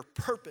life, your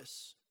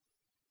purpose.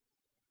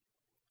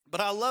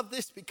 But I love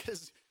this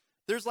because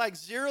there's like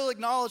zero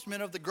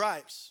acknowledgement of the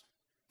gripes.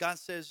 God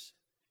says,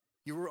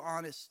 You were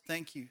honest.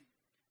 Thank you.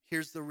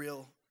 Here's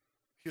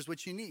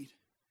what you need.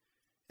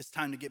 It's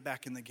time to get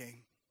back in the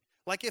game.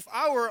 Like if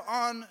I were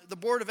on the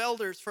board of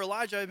elders for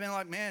Elijah, I'd been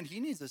like, man, he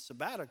needs a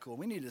sabbatical.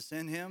 We need to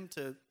send him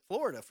to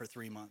Florida for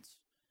 3 months.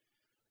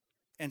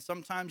 And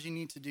sometimes you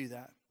need to do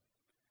that.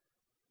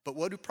 But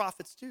what do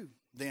prophets do?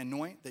 They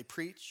anoint, they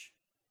preach,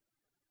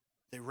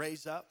 they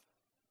raise up,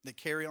 they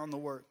carry on the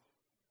work.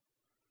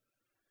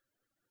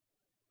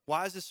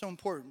 Why is this so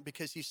important?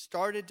 Because he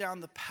started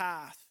down the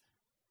path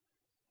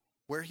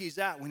where he's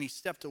at when he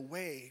stepped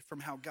away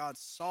from how God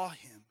saw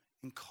him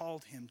and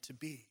called him to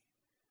be.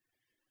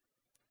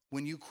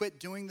 When you quit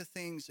doing the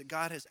things that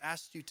God has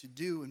asked you to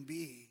do and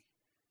be,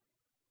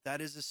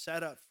 that is a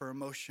setup for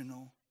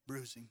emotional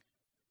bruising.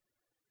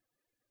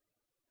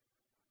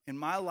 In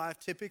my life,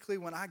 typically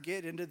when I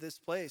get into this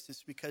place,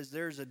 it's because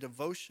there's a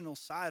devotional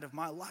side of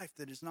my life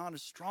that is not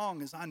as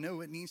strong as I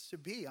know it needs to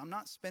be. I'm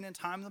not spending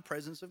time in the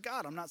presence of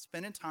God. I'm not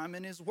spending time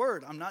in his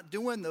word. I'm not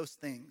doing those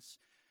things.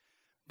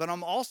 But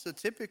I'm also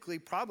typically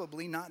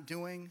probably not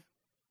doing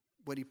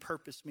what he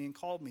purposed me and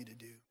called me to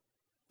do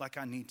like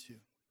I need to.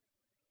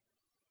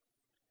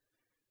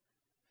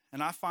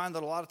 And I find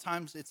that a lot of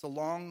times it's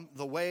along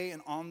the way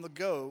and on the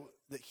go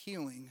that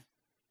healing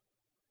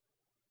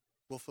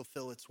will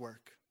fulfill its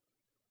work.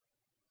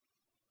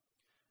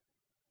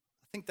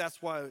 I think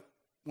that's why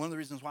one of the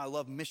reasons why I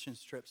love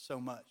missions trips so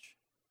much.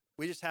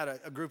 We just had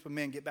a group of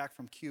men get back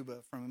from Cuba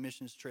from a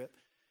missions trip.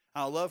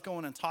 I love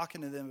going and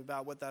talking to them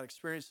about what that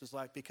experience is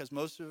like, because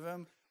most of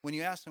them, when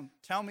you ask them,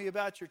 tell me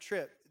about your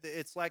trip,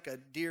 it's like a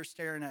deer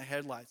staring at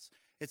headlights.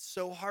 It's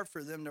so hard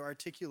for them to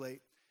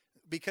articulate,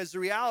 because the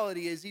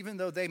reality is, even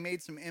though they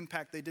made some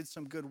impact, they did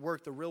some good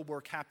work, the real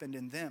work happened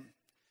in them.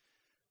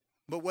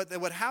 But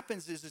what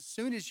happens is, as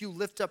soon as you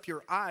lift up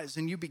your eyes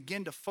and you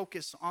begin to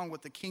focus on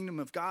what the kingdom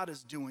of God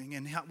is doing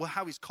and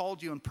how he's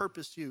called you and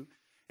purposed you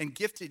and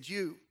gifted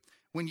you,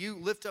 when you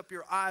lift up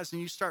your eyes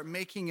and you start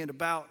making it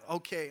about,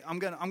 okay, I'm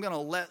gonna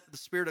let the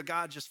Spirit of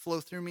God just flow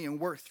through me and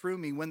work through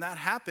me. When that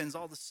happens,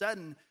 all of a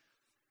sudden,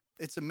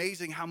 it's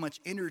amazing how much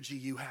energy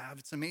you have.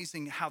 It's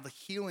amazing how the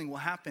healing will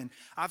happen.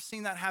 I've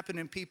seen that happen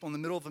in people in the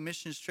middle of a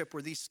missions trip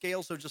where these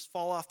scales will just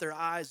fall off their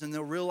eyes and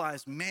they'll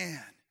realize,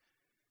 man,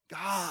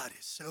 God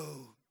is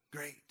so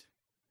great.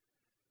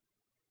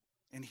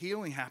 And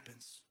healing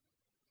happens.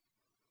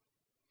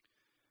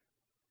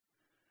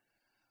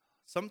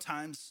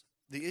 Sometimes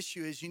the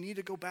issue is you need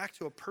to go back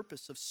to a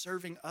purpose of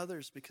serving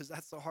others, because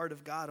that's the heart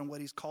of God and what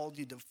he's called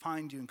you to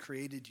find you and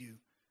created you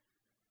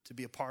to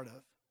be a part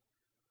of.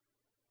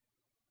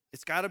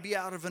 It's got to be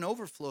out of an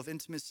overflow of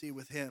intimacy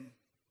with him.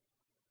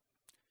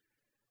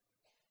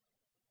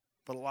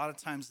 But a lot of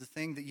times the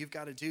thing that you've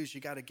got to do is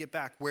you got to get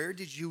back. Where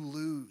did you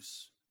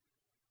lose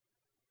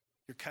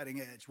your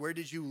cutting edge? Where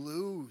did you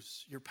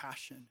lose your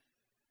passion?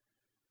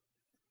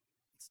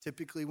 It's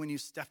typically when you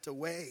stepped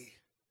away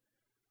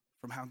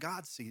from how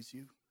God sees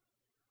you,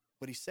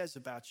 what he says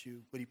about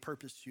you, what he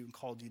purposed you and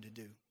called you to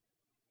do.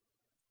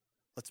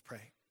 Let's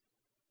pray.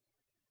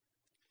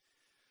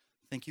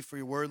 Thank you for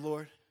your word,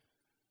 Lord.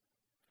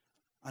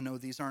 I know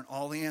these aren't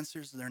all the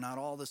answers. They're not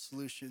all the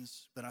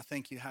solutions, but I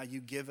thank you how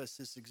you give us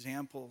this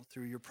example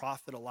through your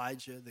prophet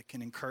Elijah that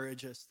can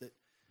encourage us, that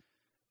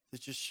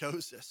just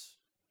shows us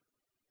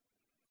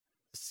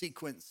the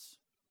sequence.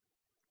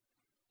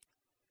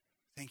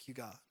 Thank you,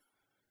 God.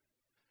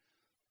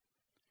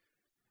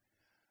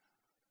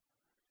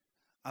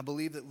 I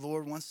believe that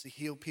Lord wants to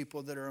heal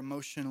people that are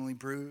emotionally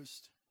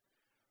bruised.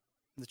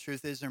 The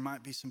truth is, there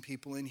might be some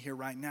people in here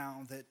right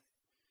now that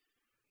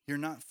you're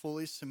not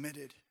fully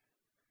submitted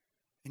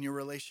in your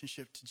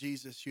relationship to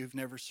Jesus. You've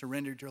never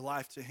surrendered your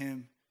life to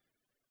him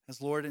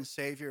as Lord and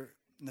Savior.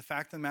 And the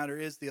fact of the matter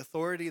is, the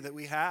authority that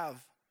we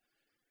have,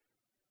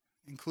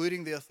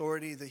 including the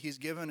authority that he's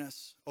given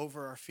us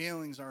over our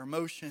feelings, our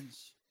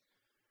emotions,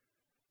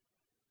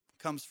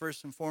 comes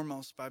first and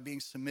foremost by being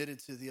submitted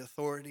to the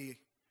authority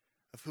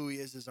of who he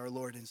is as our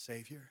Lord and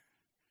Savior.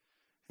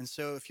 And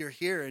so if you're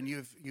here and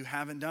you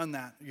haven't done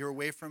that, you're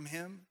away from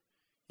him,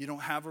 you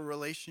don't have a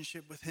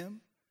relationship with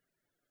him,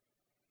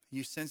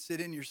 you sense it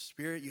in your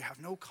spirit, you have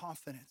no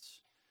confidence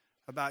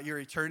about your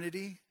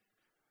eternity,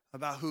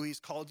 about who he's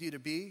called you to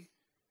be,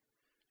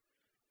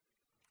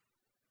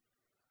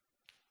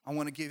 I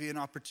want to give you an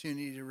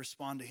opportunity to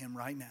respond to him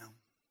right now.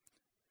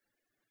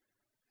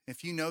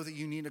 If you know that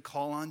you need to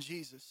call on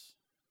Jesus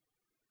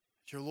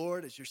as your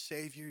Lord, as your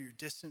Savior, you're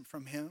distant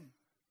from him,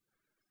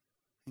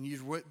 and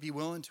you'd be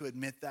willing to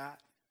admit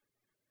that,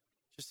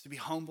 just to be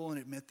humble and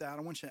admit that,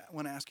 I want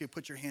to ask you to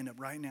put your hand up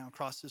right now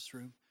across this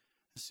room.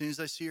 As soon as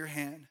I see your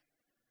hand,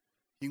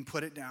 you can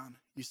put it down.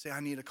 You say, I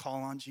need to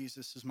call on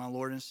Jesus as my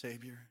Lord and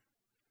Savior.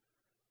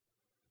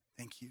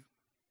 Thank you.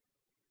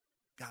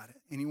 Got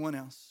it. Anyone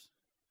else?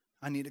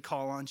 I need to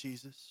call on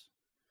Jesus.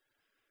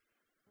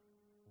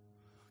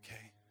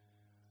 Okay.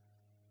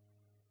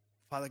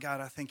 Father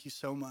God, I thank you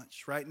so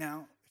much. Right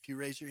now, if you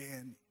raise your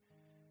hand,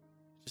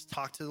 just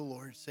talk to the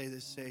Lord. Say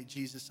this, say,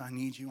 Jesus, I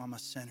need you. I'm a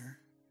sinner.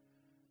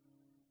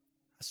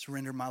 I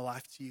surrender my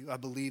life to you. I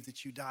believe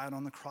that you died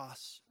on the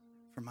cross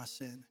for my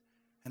sin.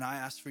 And I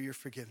ask for your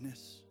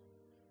forgiveness.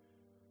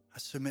 I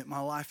submit my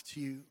life to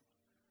you,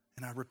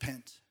 and I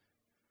repent.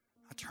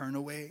 I turn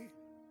away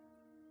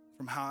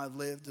from how I've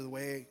lived to the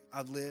way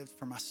I've lived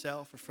for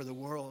myself or for the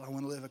world. I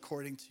want to live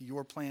according to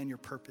your plan, your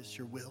purpose,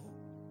 your will,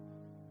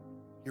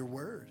 your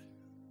word.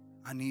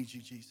 I need you,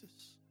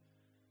 Jesus.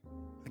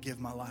 I give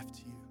my life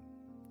to you.